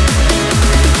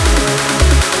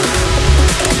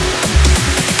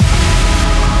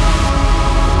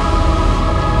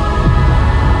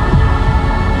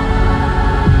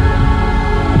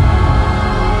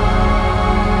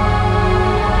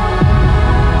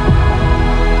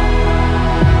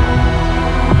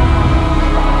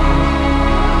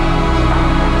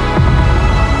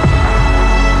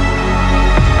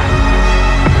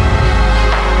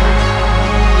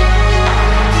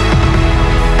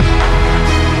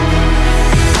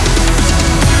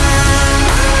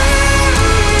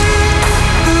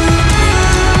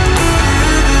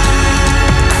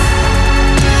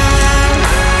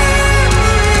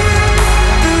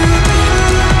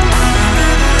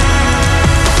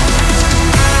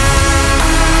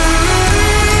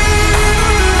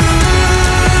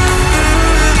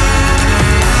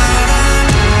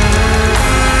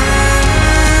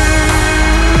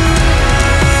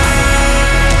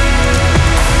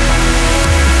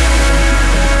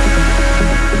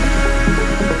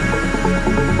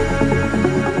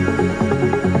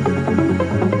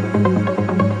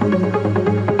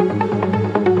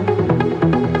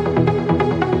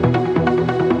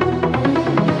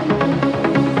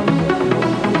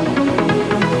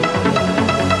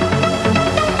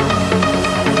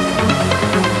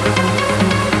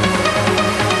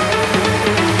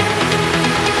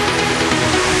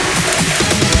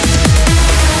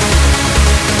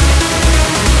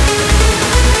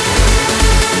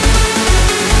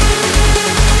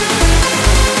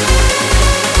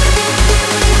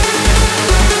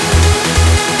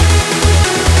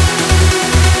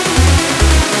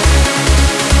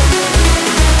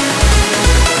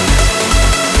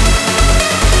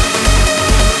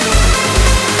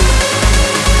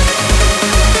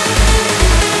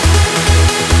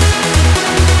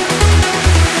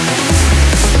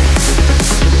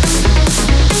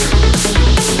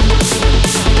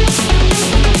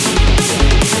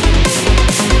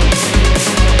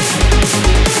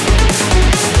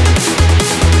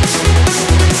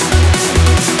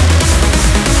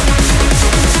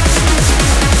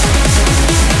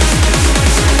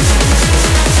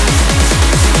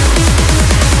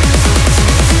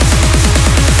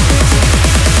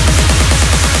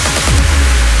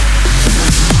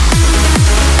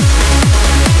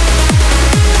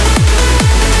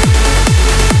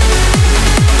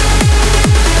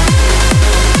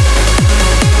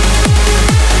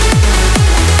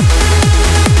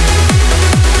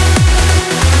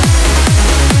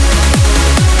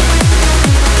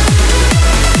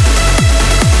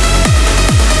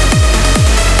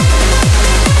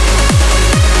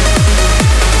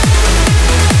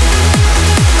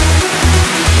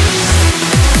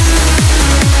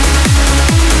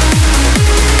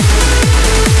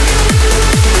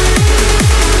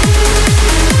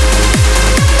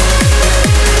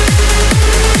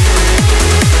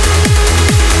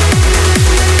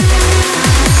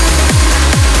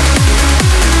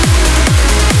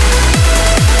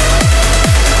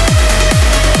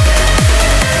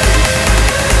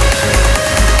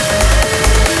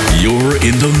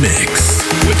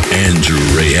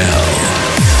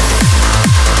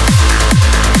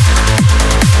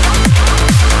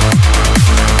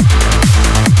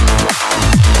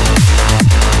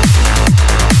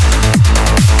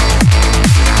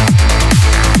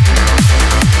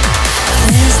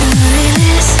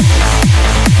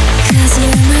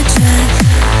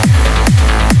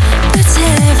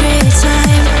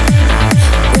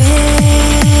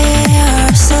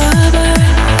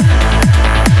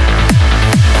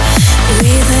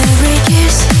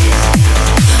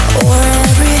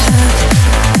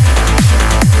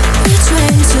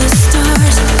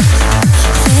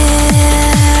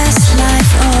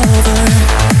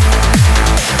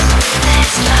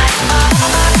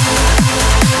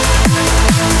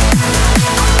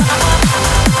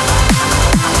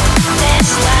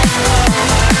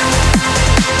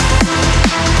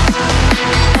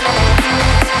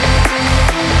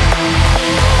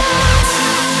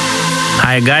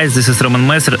 Hi guys, this is Roman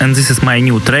Messer and this is my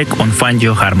new track on Find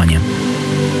Your Harmony.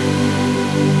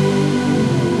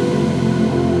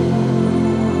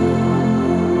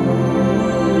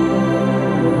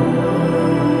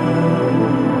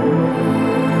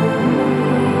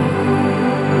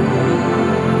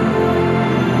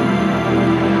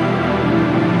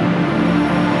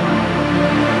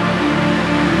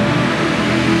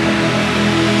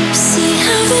 See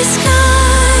how the sky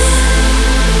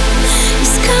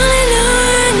is calling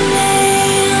our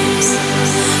names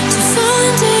to fall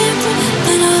into your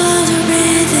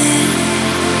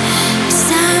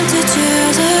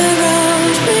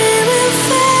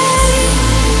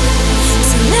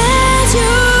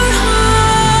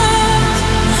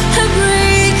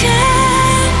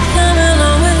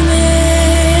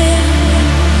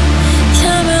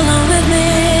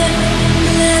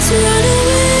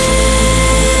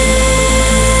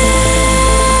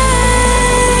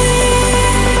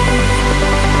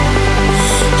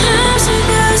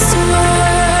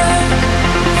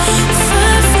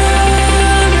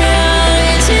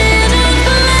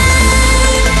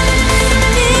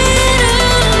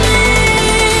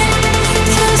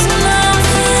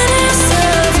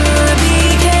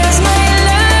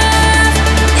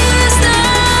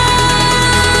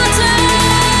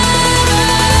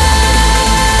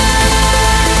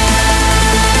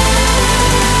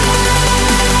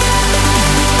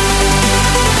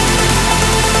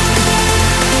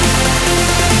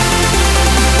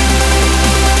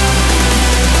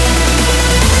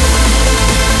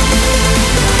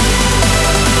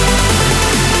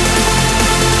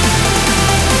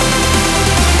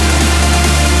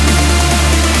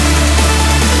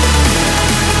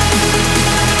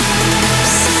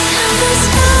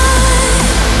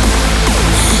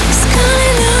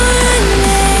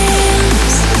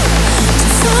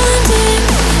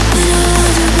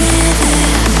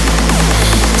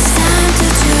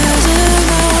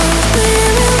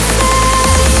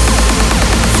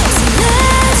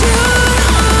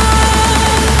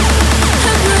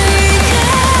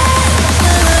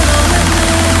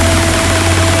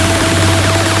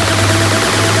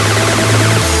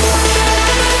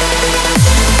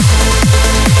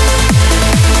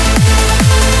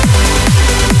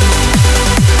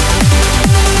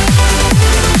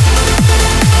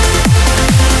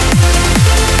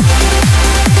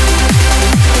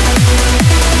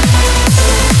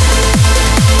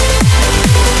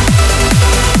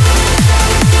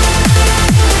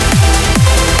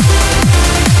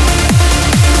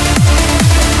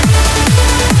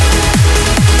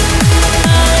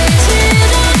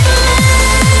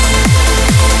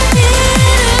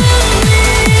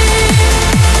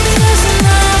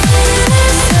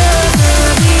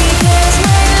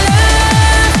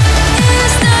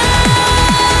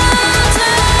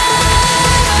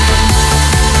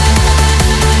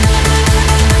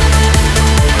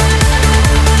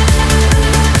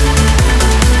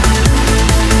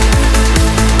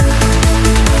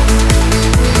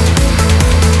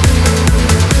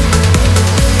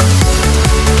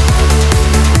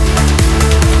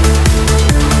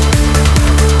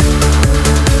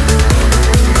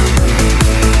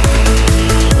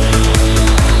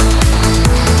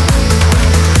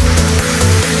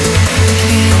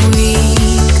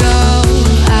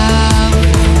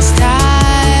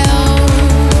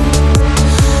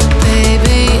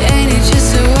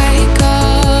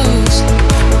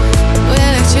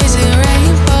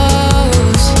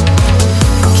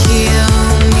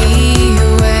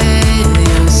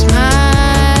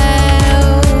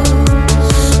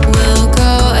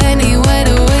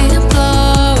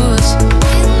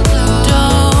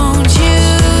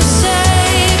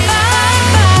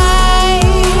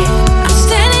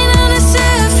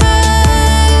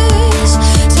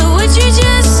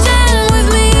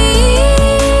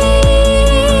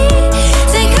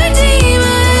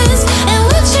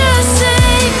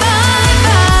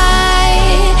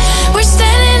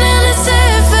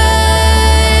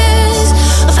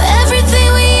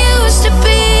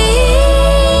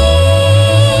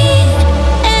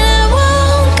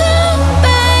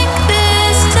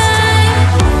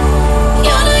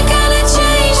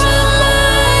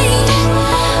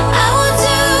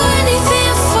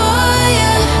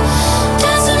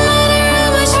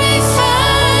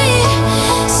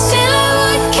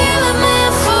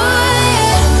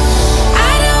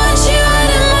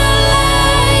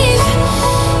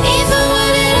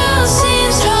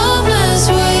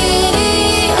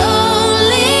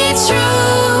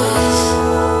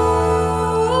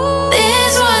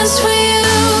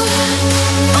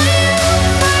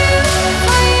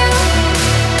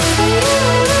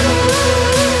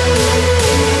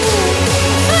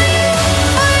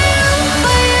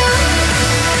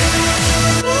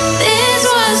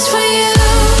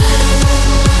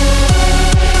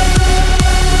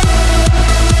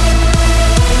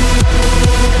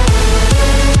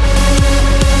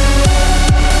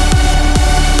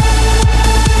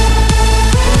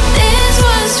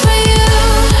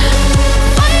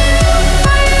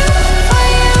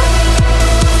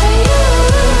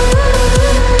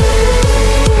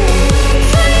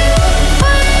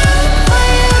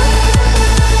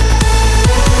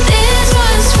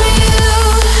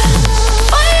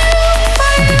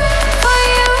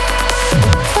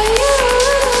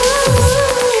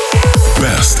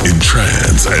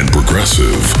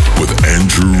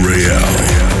Rael.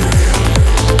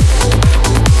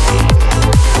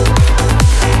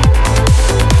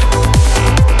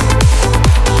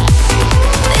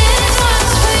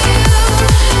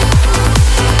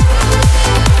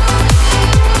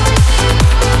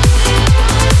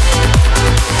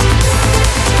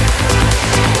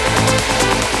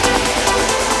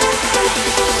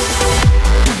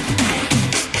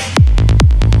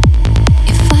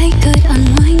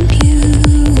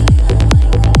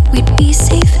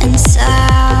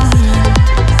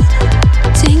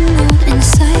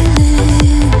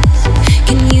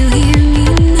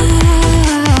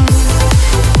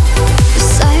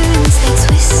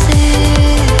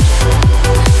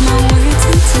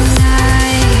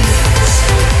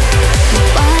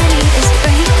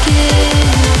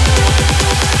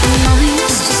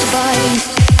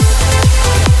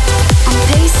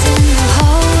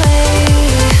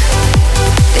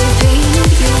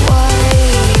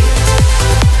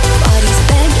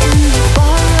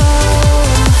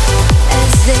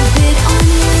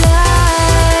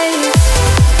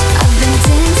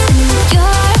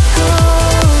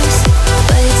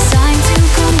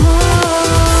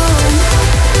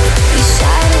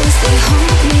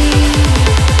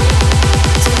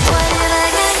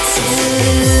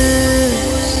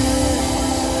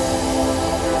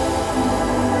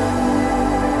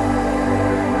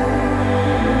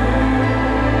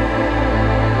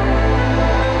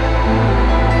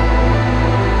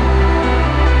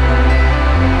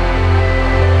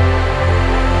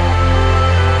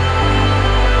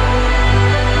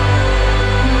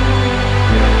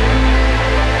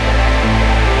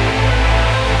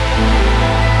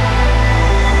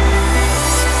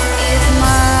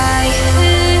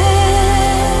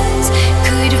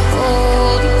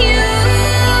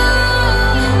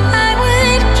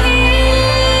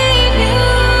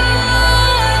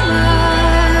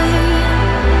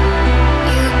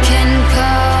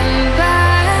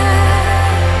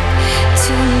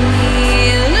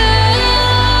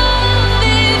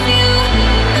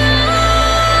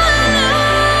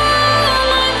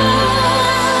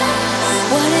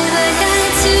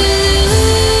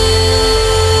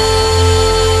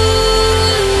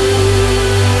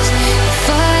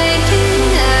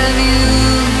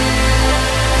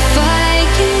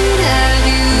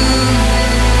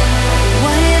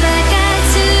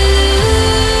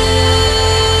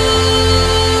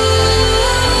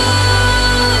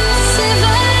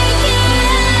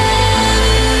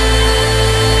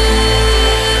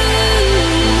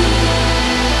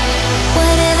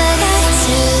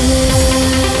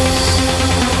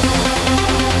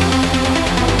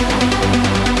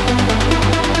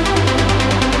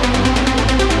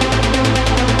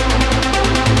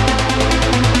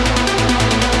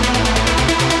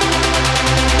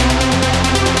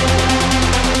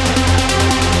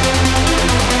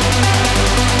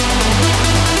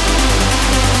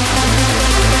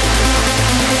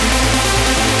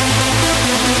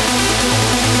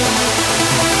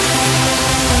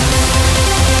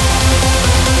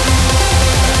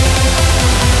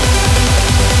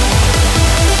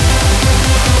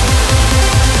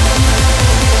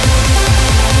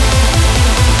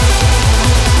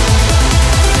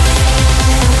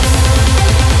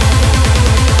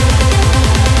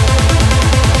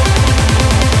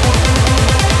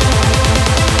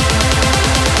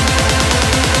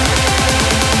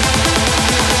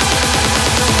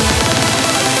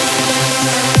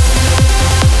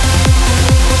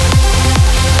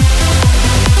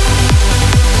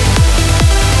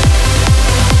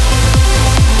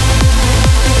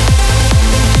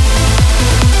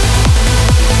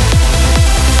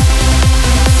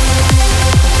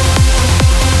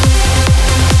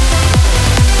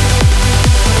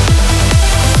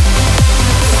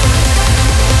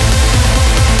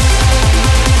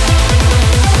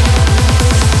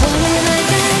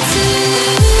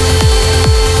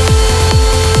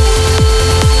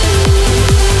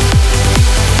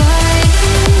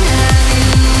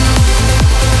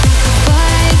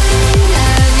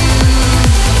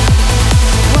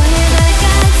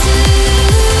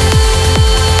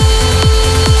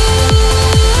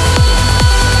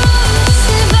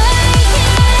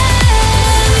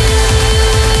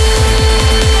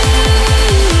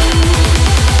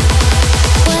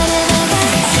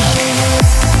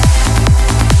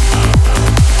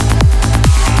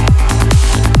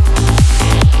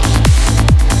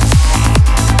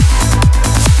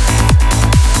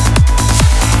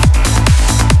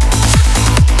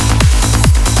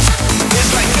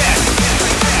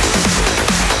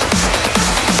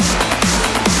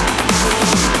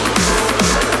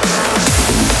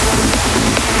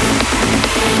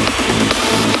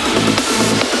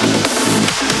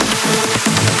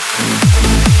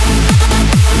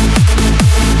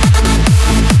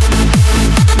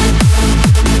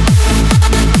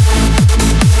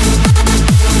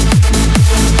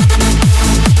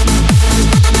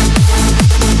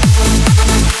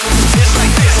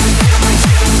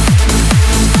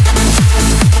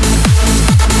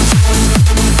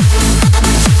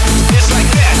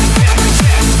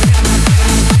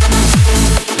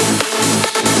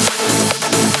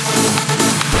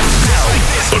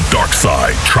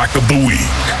 Track of the week.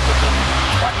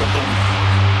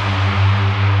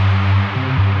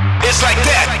 It's like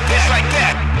that. It's like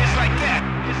that. It's like that.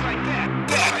 It's like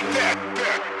that.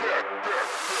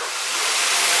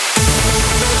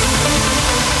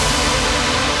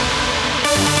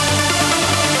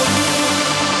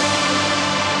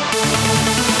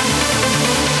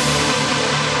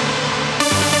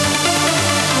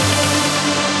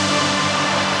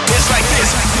 It's like this.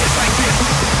 It's like this.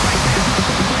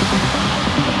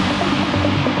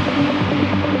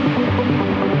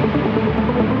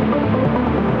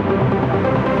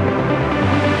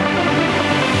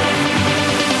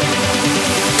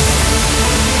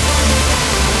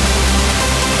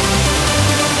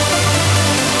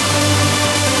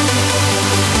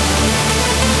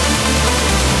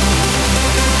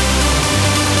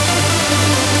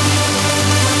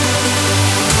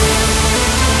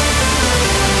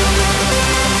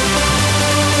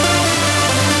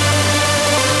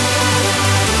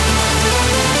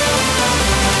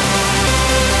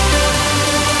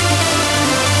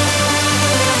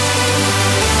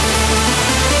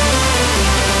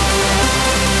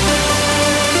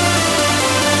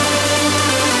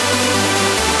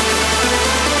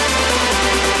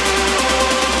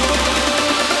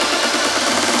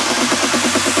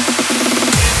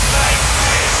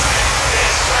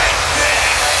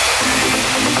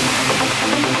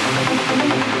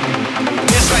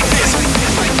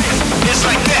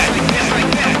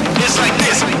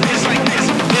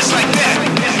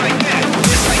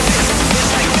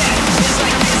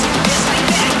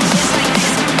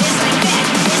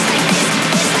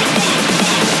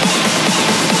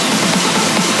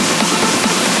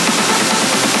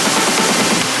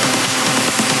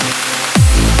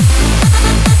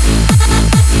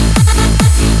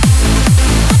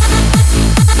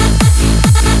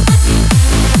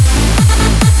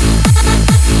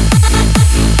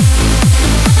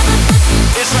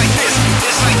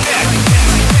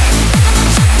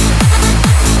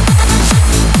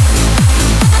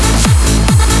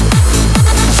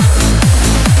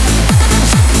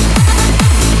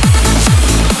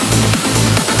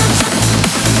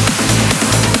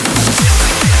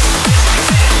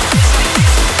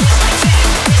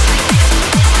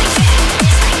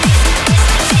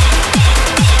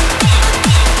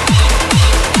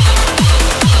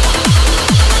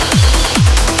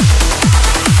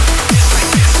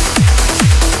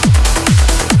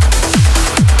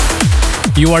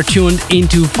 You are tuned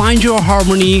into Find Your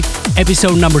Harmony,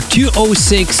 episode number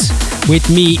 206, with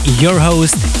me, your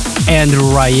host, Andrew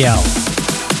Rayel.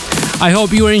 I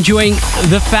hope you are enjoying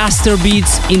the faster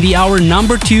beats in the hour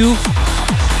number 2.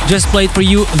 Just played for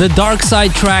you the Dark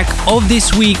Side track of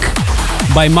this week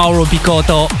by Mauro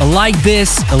Picotto, Like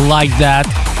This, Like That,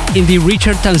 in the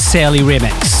Richard Tanseli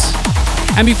remix.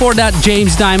 And before that,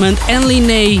 James Diamond and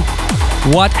Linnea,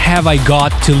 What Have I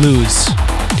Got to Lose?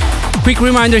 Quick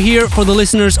reminder here for the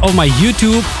listeners of my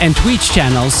YouTube and Twitch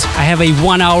channels, I have a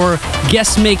 1-hour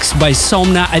guest mix by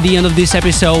Somna at the end of this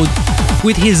episode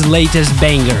with his latest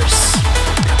bangers.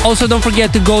 Also, don't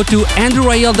forget to go to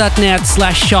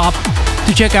andrewrayel.net/shop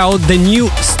to check out the new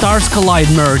Stars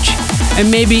Collide merch and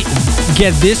maybe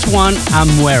get this one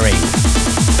I'm wearing.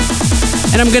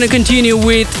 And I'm gonna continue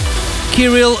with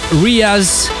Kirill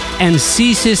Riaz and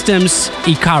C Systems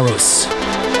Icarus.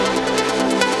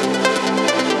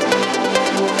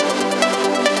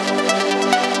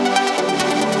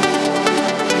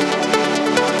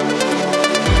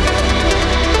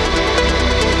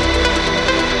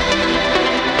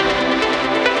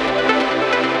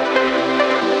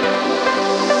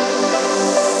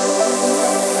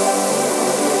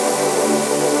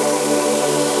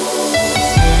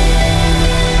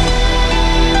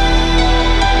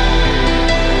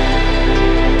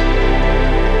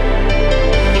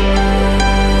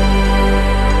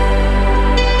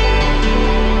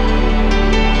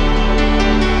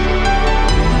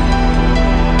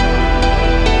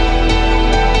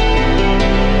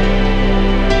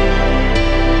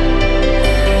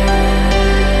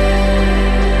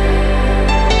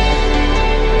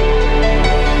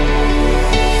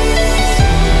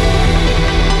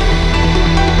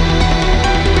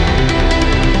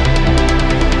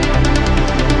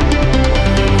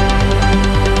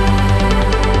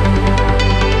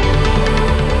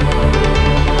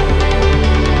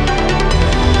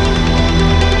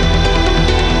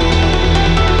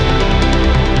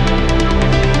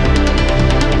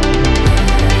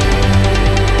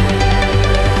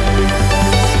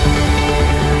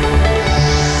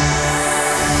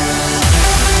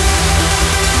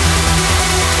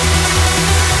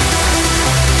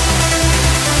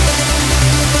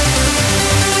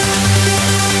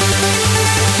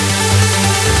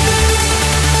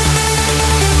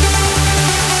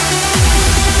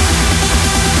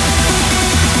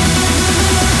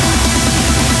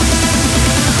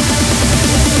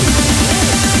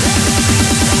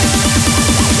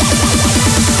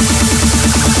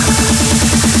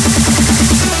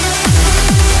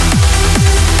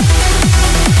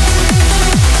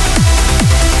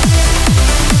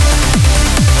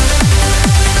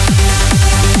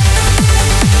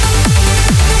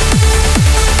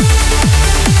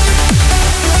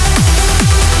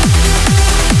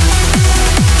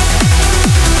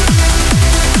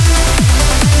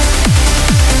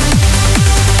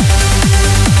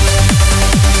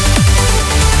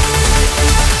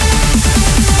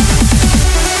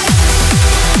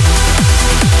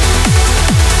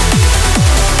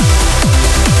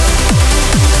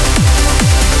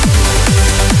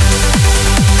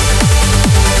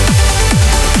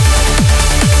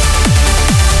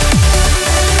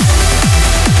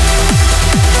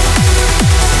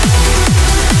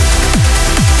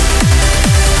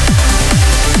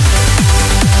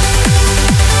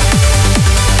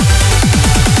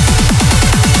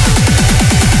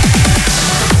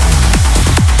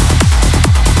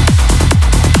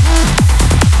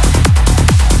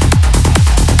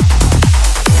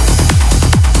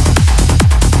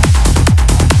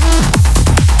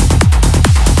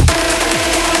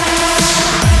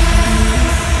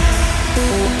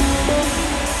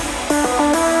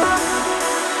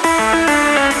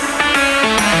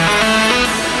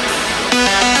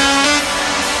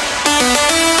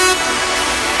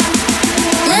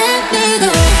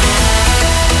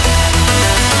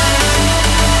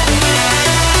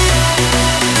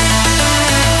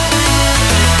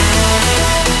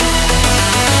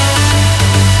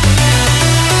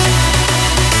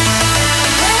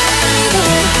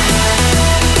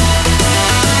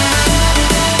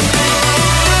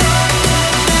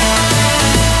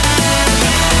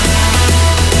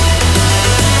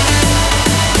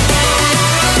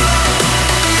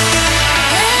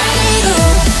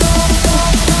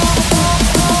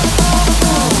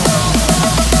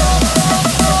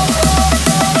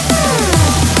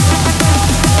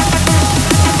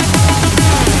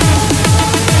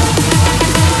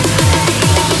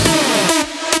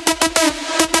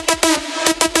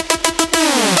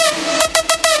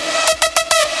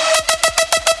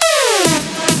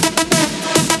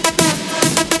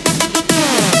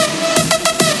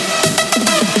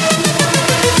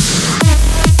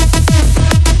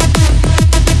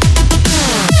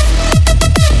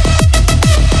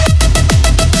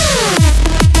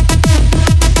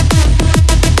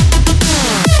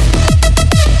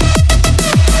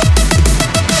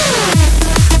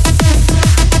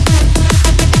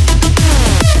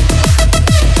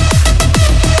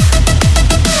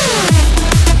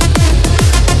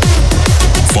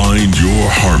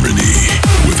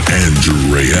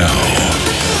 Royale.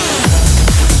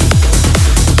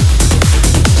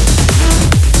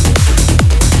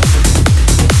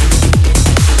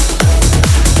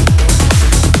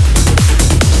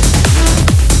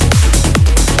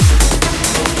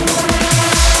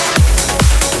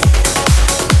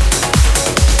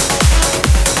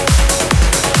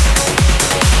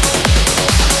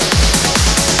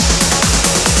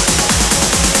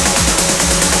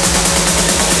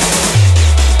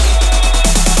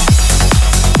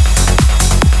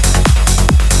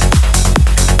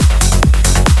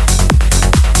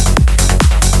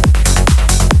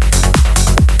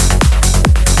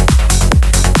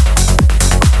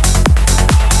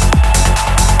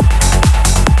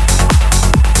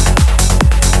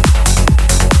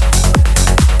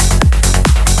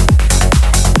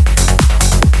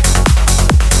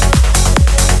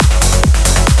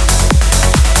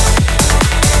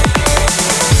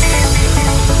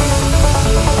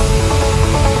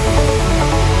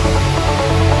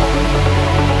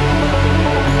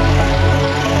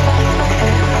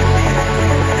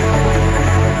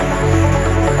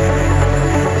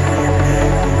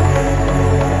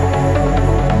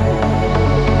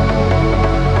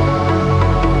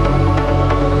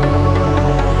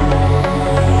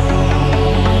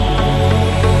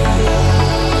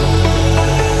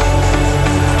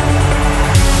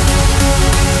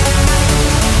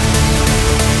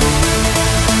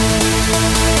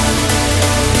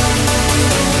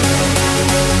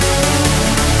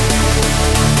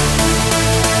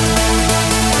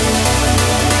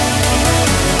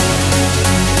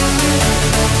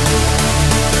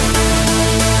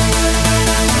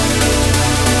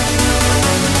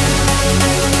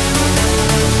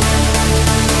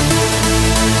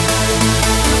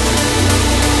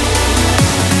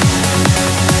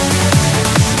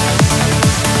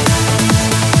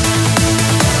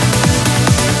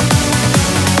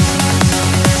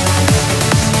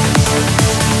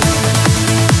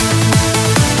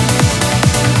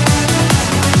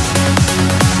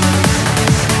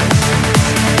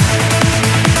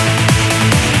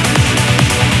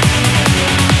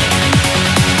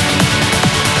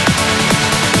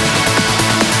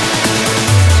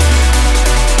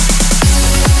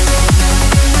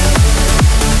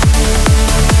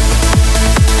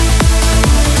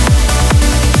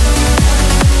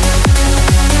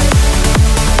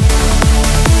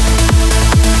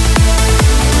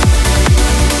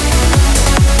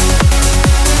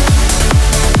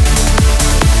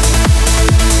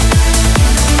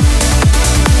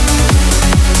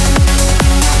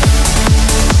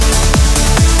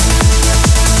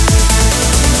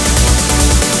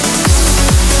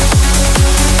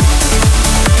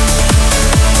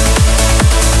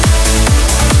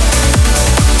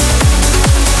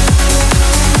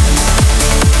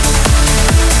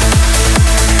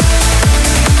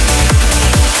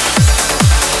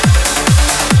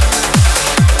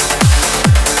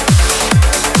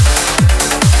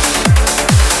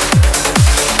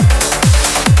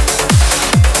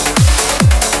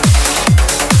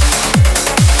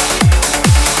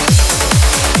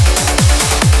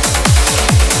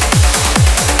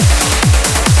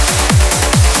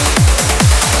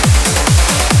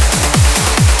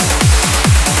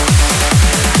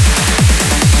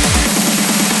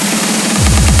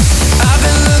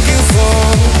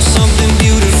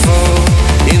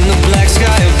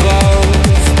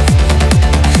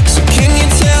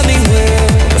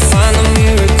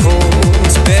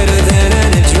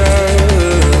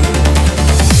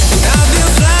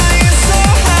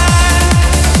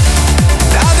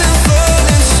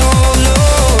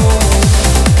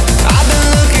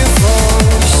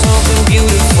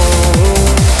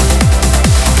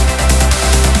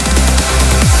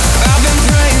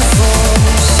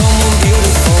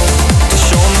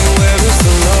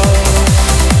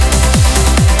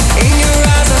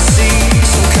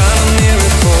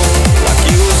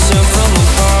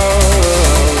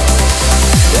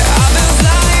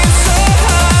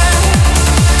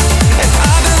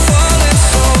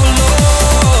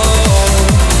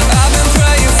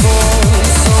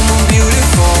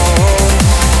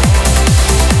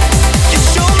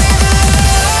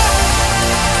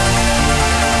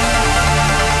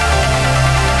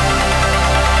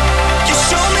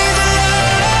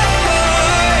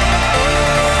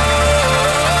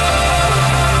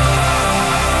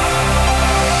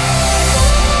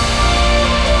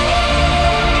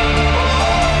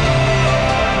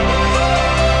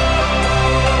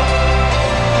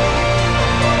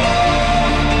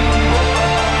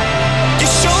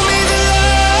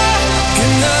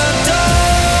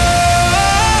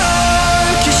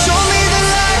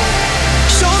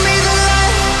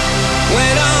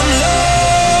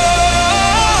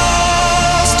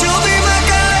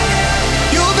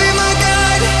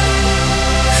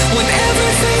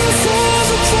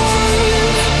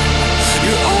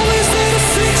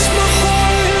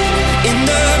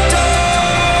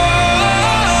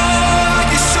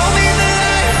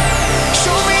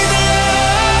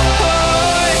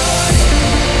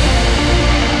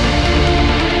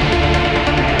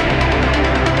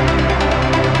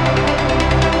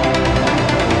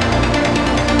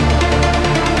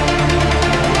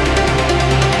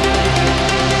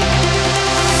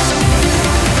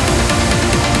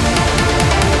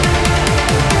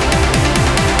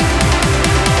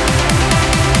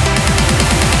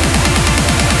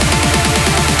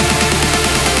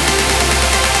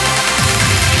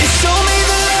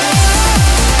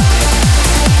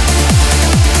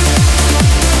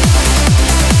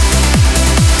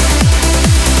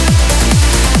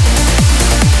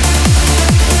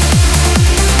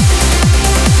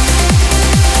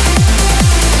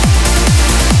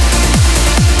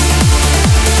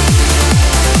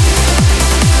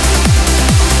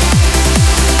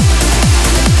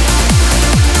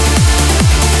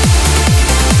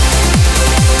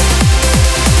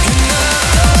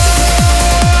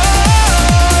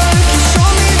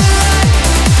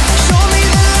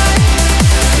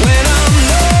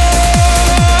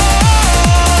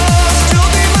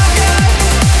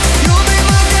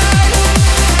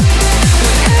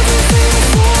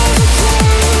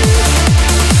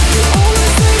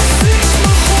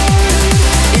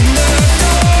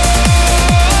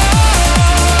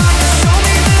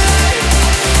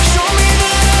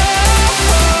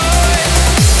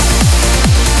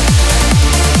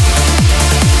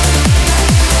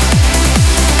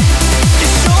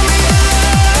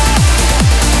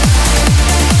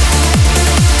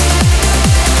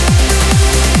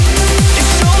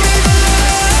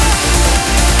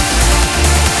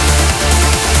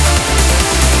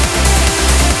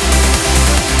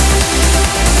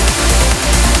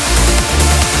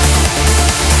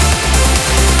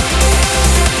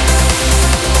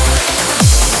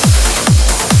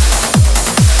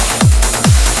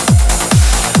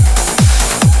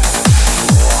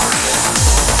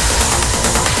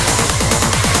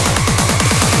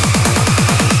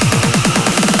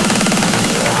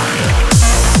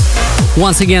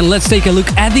 Once again, let's take a look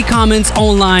at the comments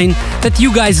online that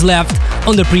you guys left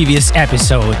on the previous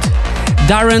episode.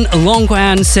 Darren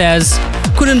Longquan says,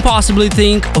 couldn't possibly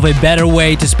think of a better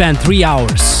way to spend 3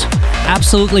 hours.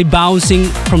 Absolutely bouncing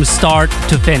from start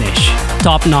to finish.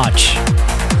 Top notch.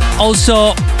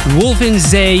 Also, Wolfin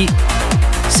Zay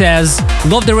says,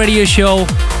 love the radio show.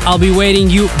 I'll be waiting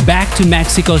you back to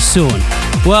Mexico soon.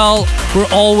 Well, we're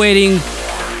all waiting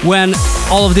when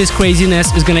all of this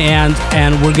craziness is gonna end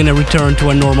and we're gonna return to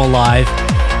a normal life,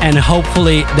 and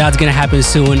hopefully that's gonna happen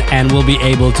soon and we'll be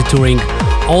able to touring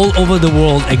all over the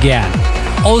world again.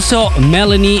 Also,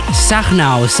 Melanie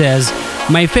Sachnau says,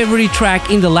 my favorite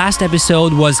track in the last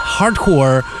episode was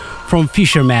Hardcore from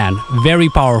Fisherman. Very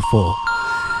powerful.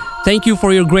 Thank you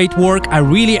for your great work. I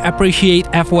really appreciate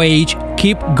FYH.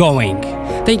 Keep going.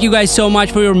 Thank you guys so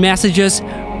much for your messages.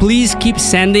 Please keep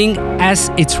sending, as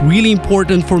it's really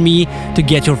important for me to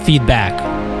get your feedback.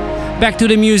 Back to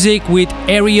the music with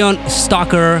Arion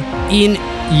Stalker in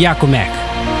Yakumek.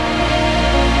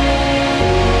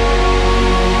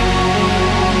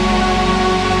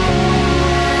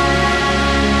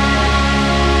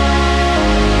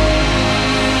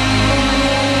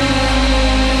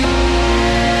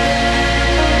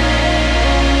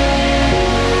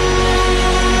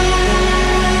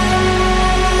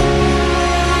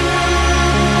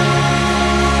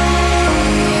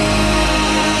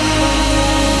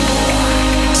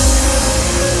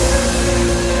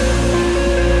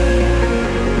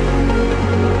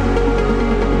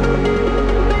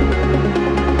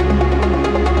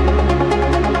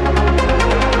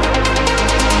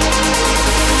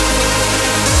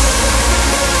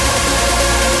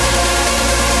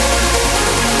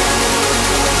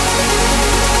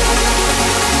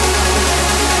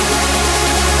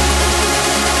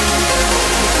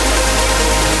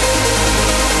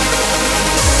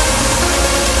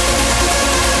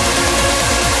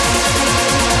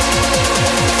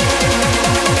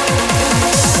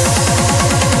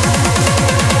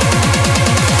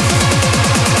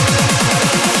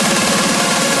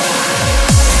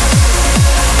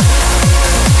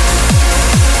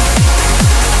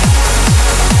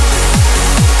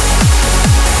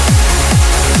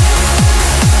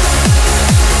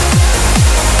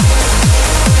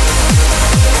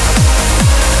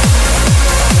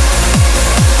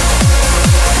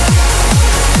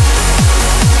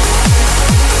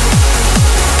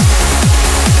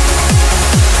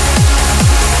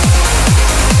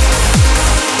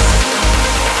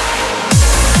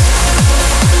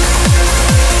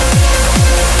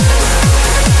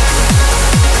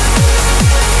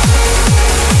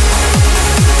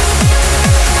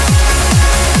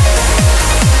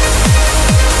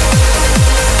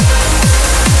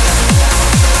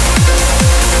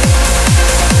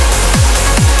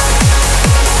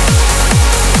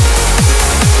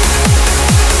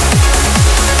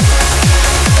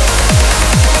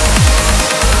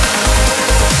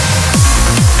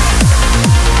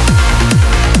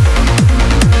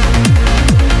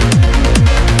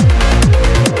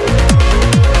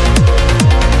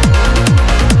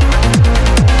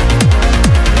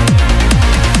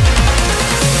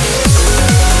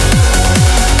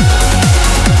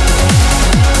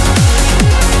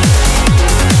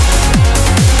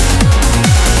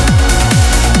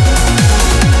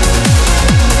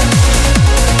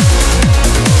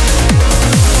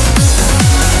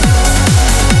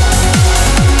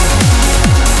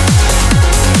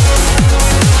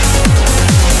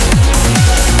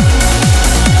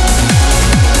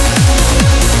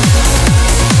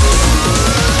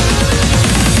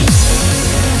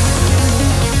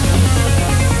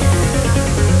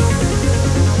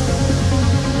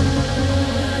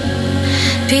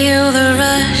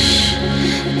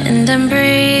 I'm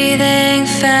breathing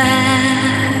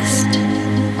fast,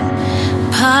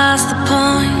 past the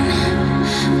point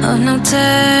of no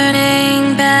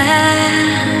turning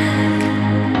back.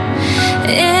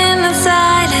 In the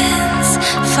silence,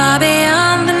 far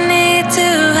beyond the need to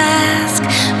ask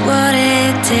what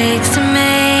it takes to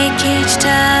make each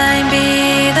time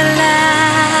be the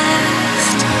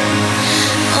last.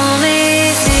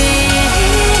 Only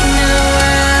seeing the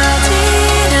world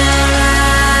in our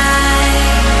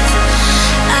eyes,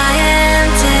 I am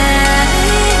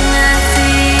telling the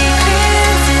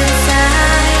secrets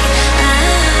inside.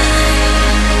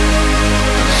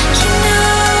 You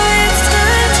know it's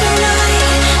time to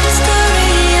write the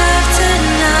story of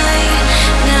tonight.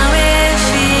 Now we're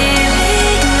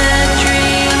feeling the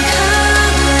dream come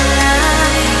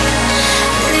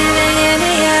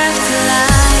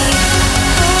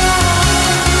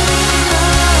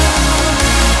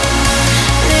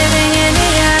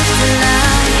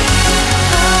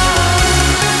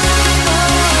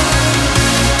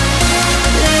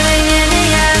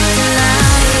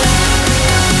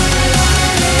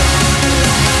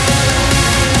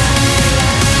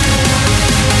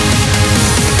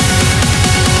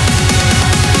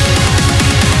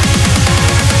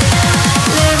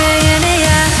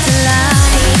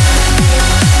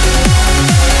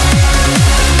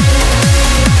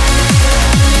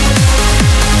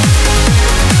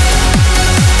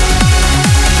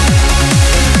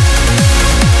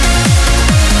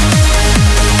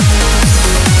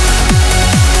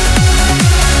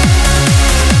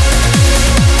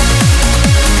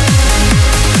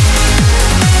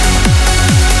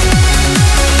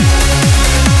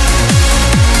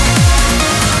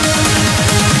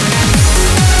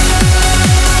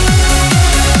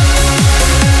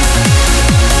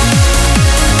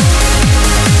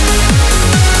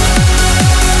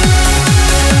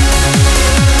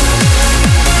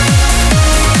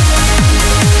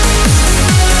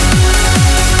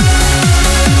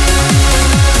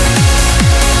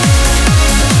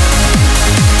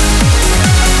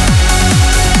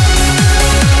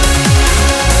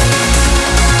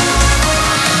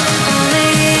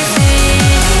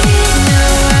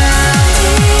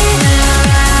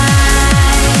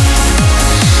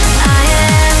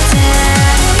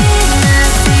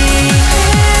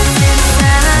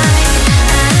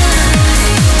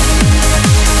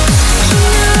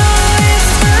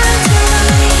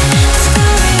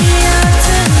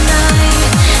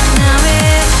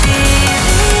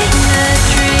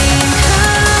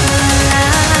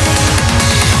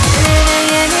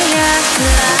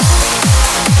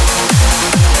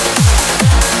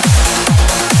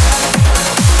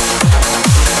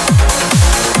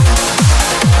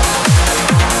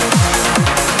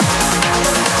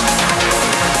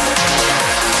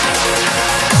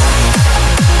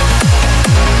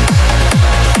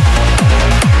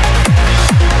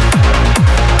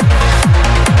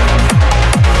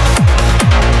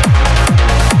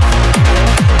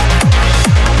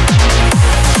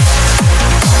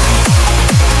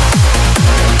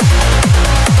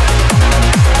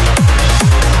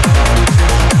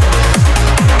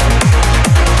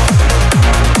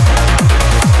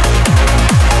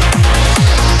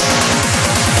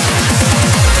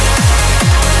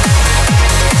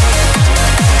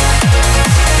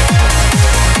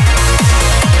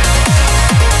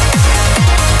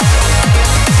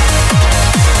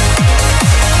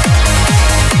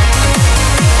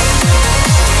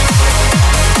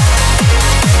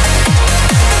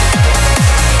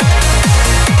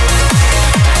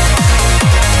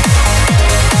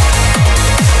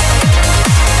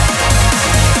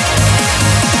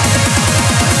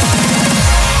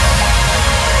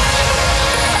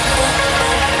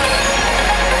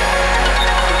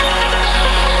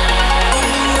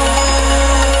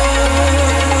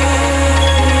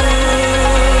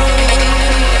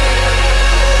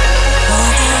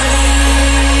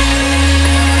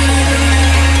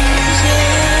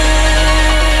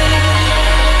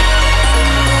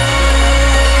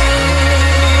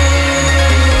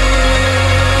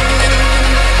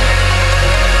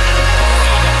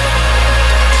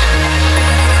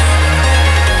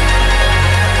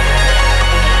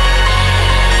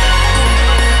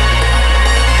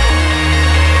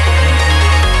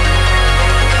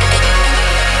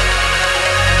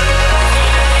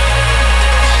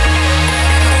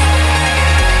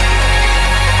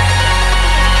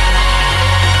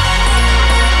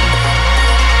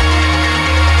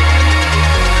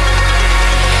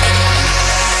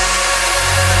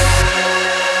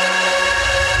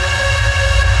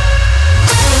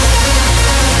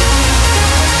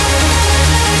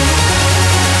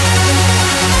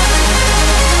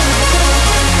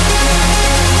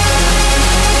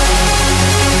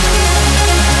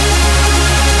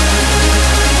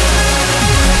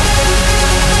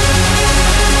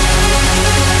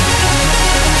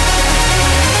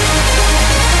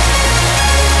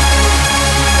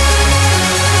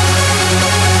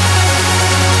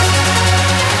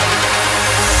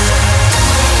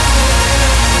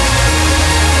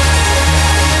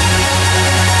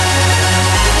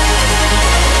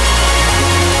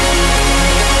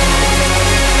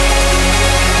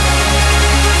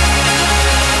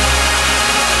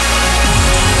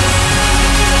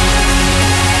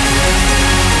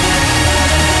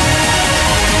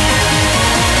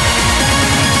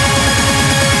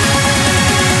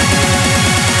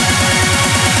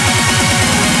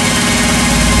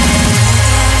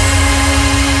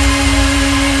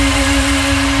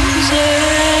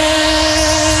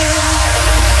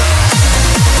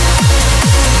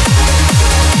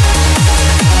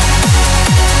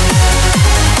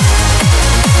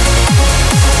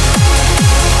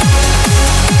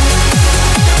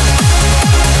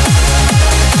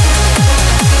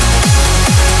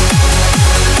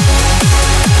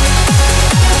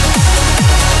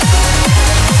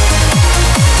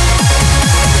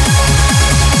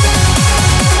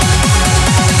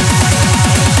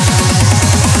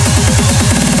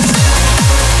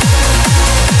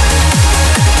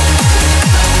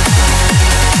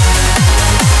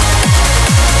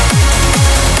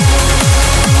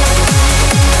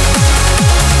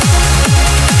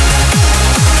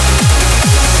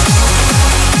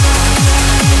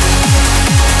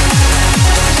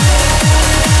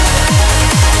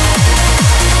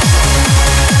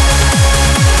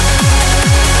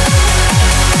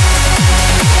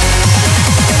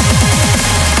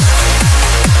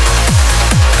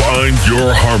Find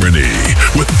Your Harmony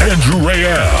with Andrew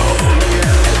Rayel.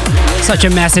 Such a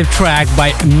massive track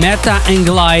by Meta and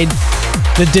Glide,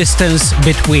 The Distance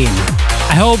Between.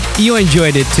 I hope you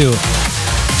enjoyed it too.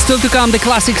 Still to come, the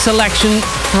classic selection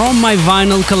from my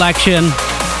vinyl collection.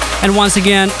 And once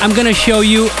again, I'm gonna show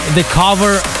you the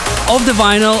cover of the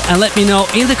vinyl and let me know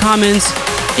in the comments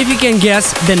if you can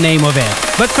guess the name of it.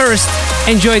 But first,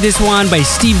 enjoy this one by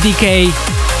Steve DK,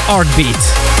 Art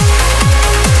Beats.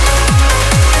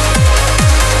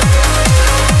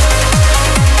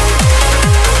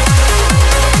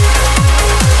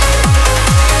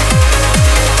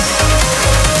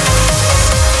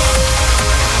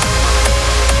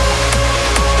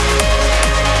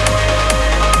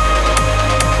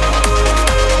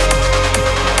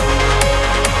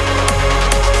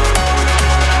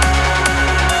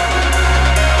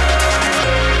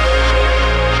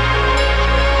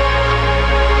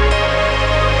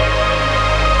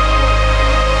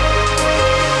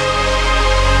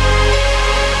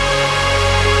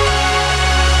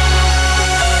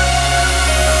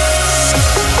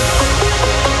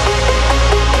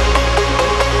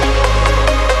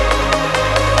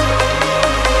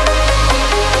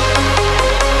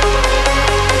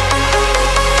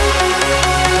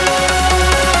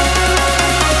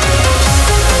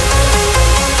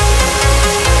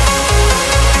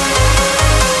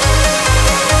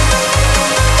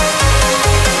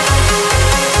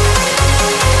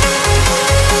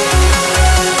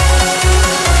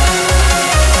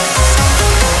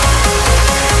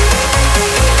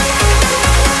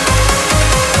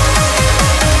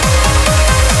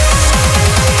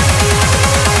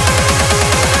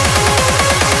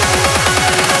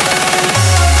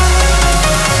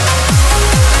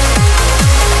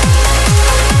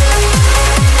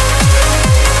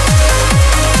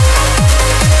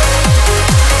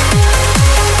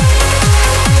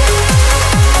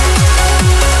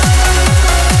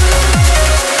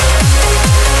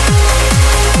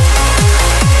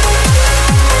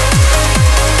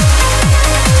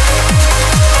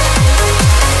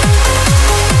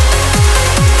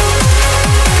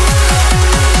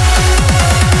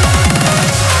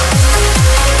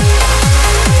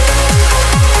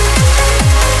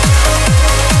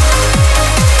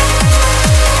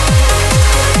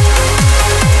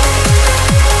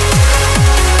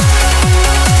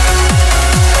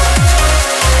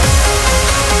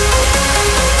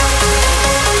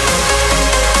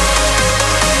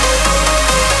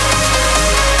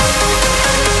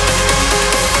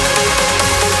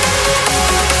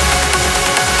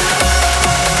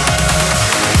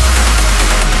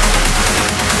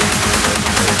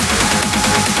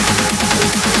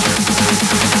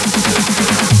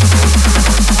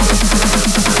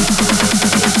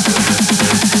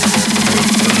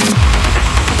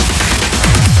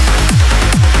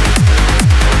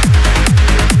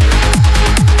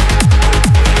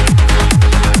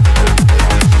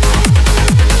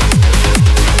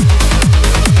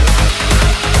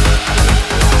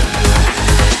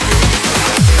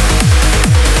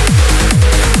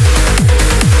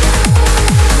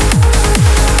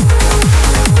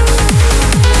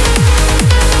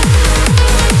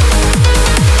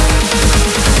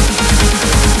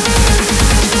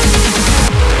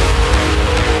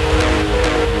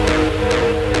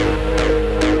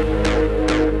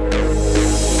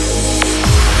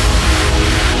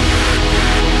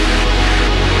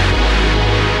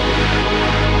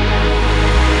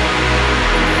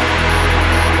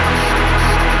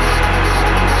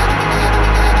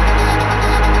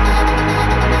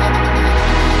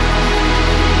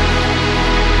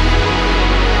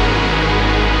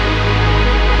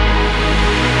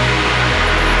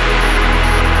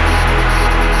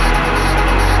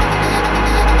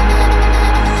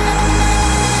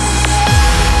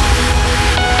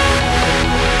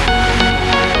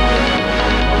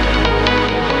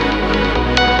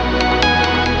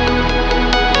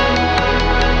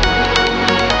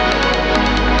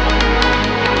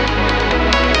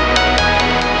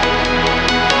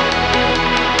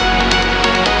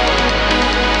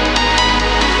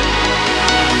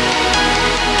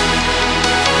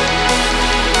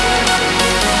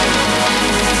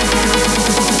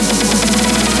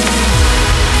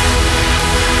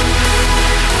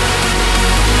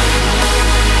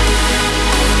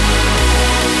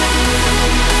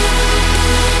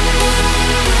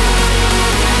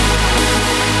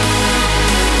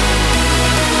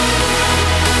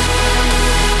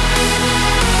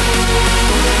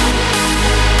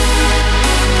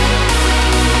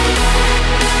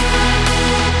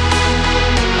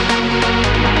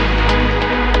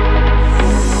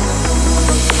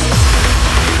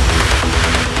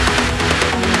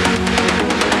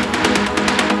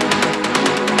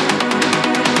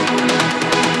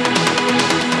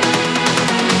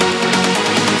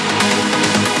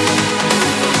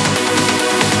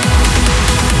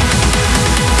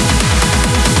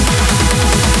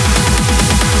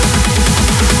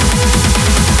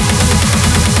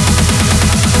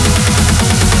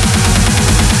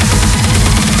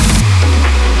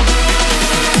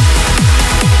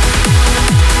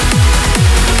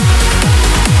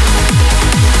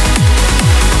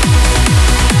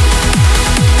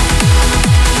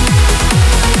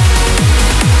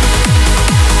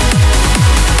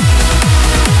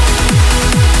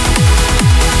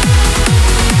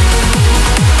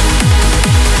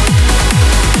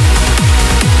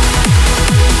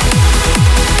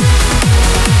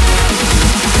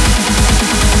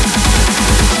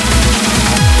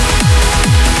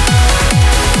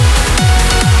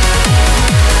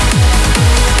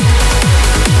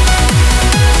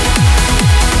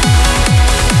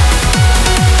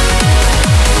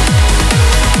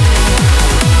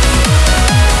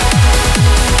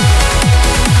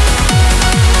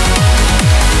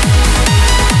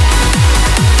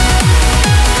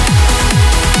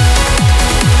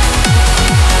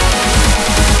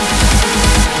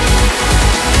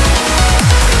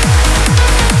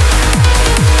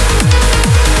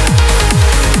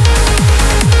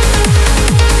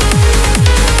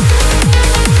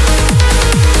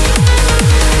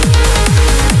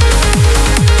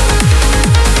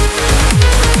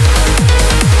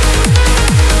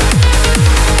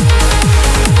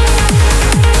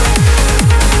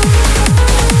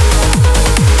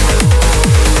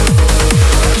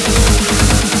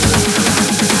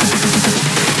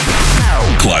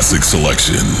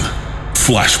 selection.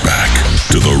 Flashback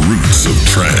to the roots of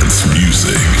trance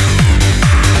music.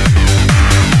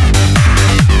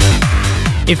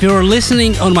 If you're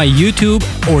listening on my YouTube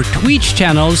or Twitch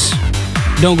channels,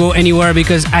 don't go anywhere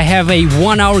because I have a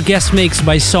 1-hour guest mix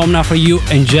by Somna for you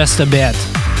in just a bit.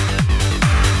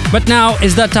 But now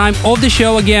is that time of the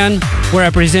show again, where I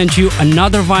present you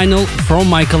another vinyl from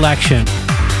my collection.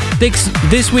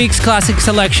 This week's classic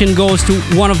selection goes to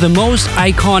one of the most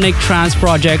iconic trance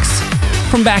projects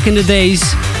from back in the days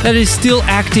that is still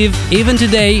active even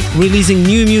today, releasing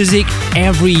new music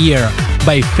every year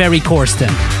by Ferry Corsten.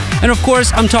 And of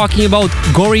course, I'm talking about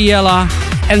Gouryella,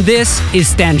 and this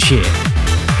is Tenshi.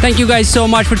 Thank you guys so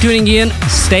much for tuning in.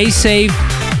 Stay safe.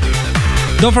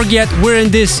 Don't forget, we're in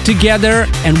this together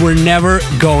and we're never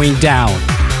going down.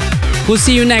 We'll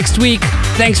see you next week.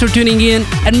 Thanks for tuning in,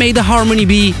 and may the harmony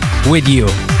be with you.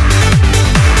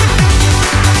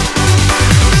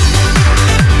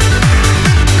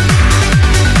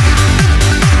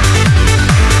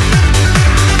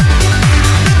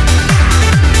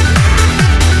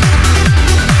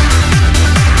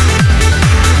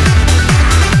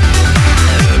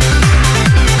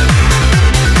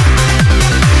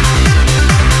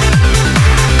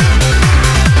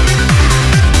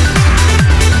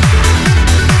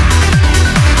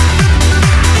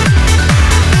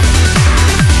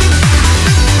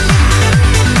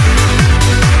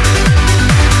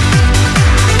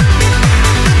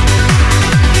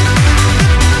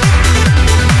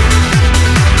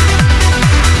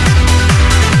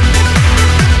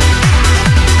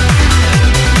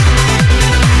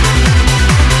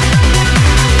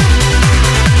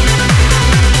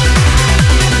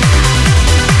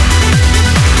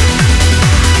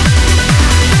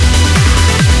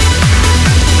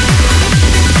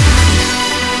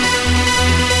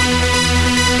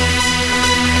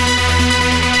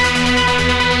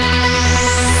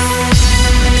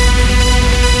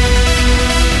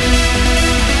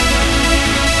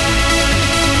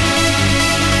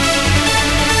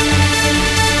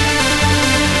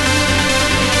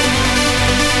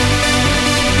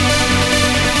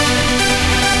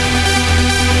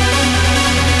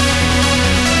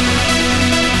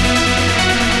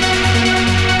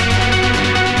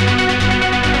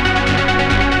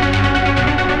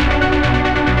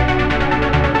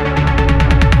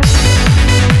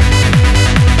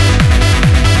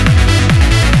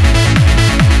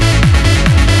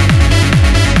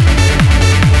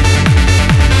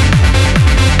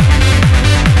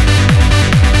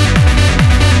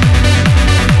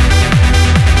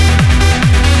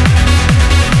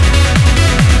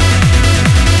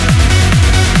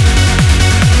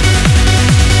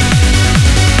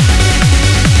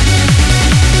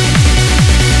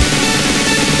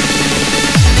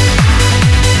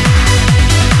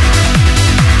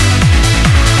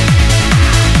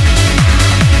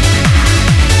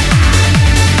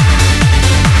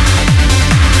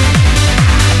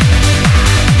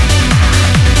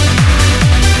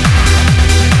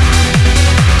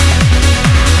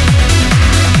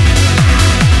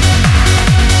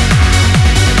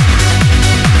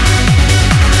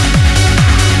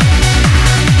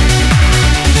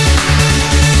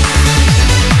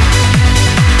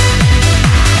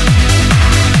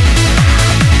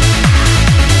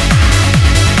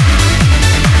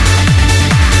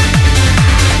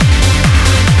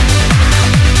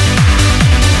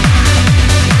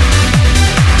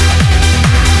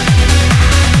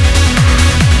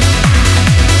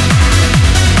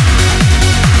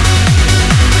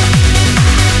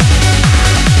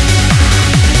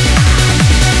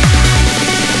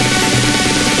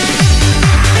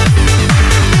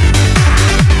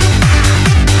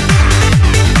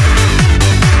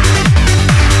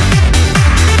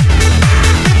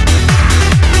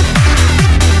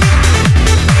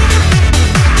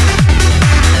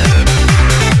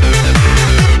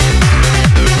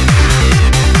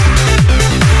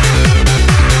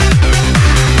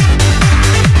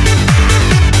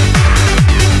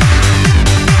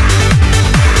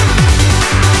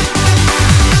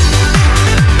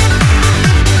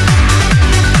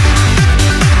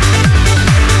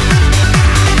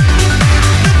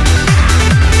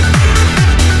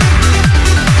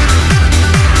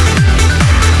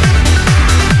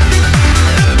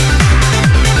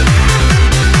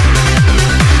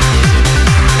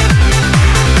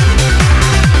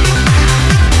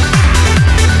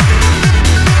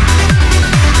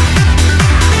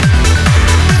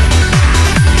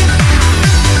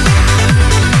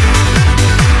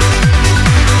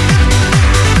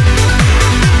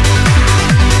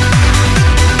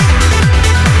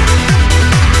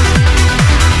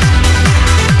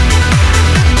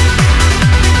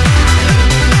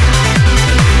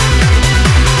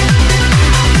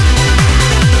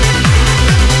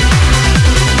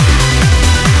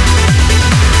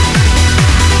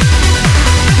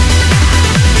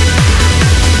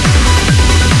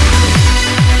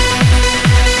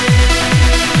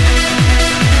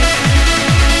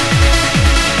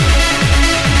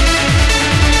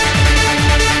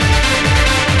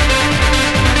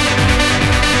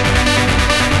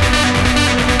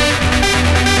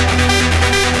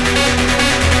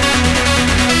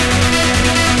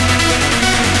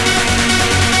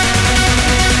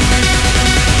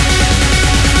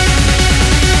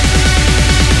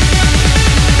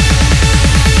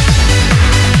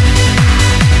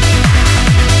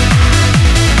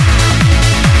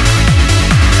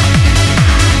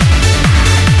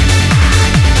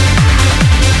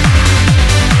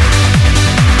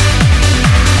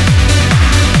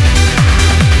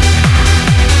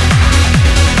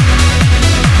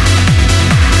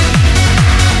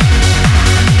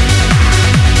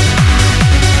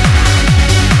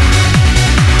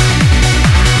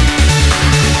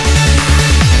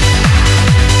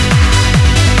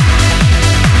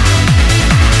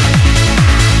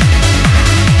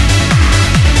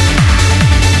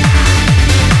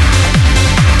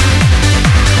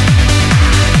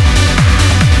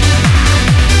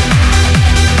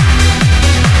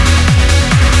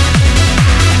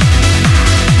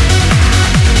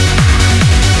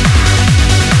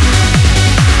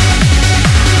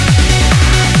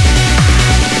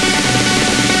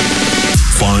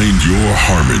 Your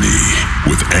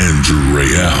Harmony with Andrew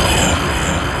Rayel.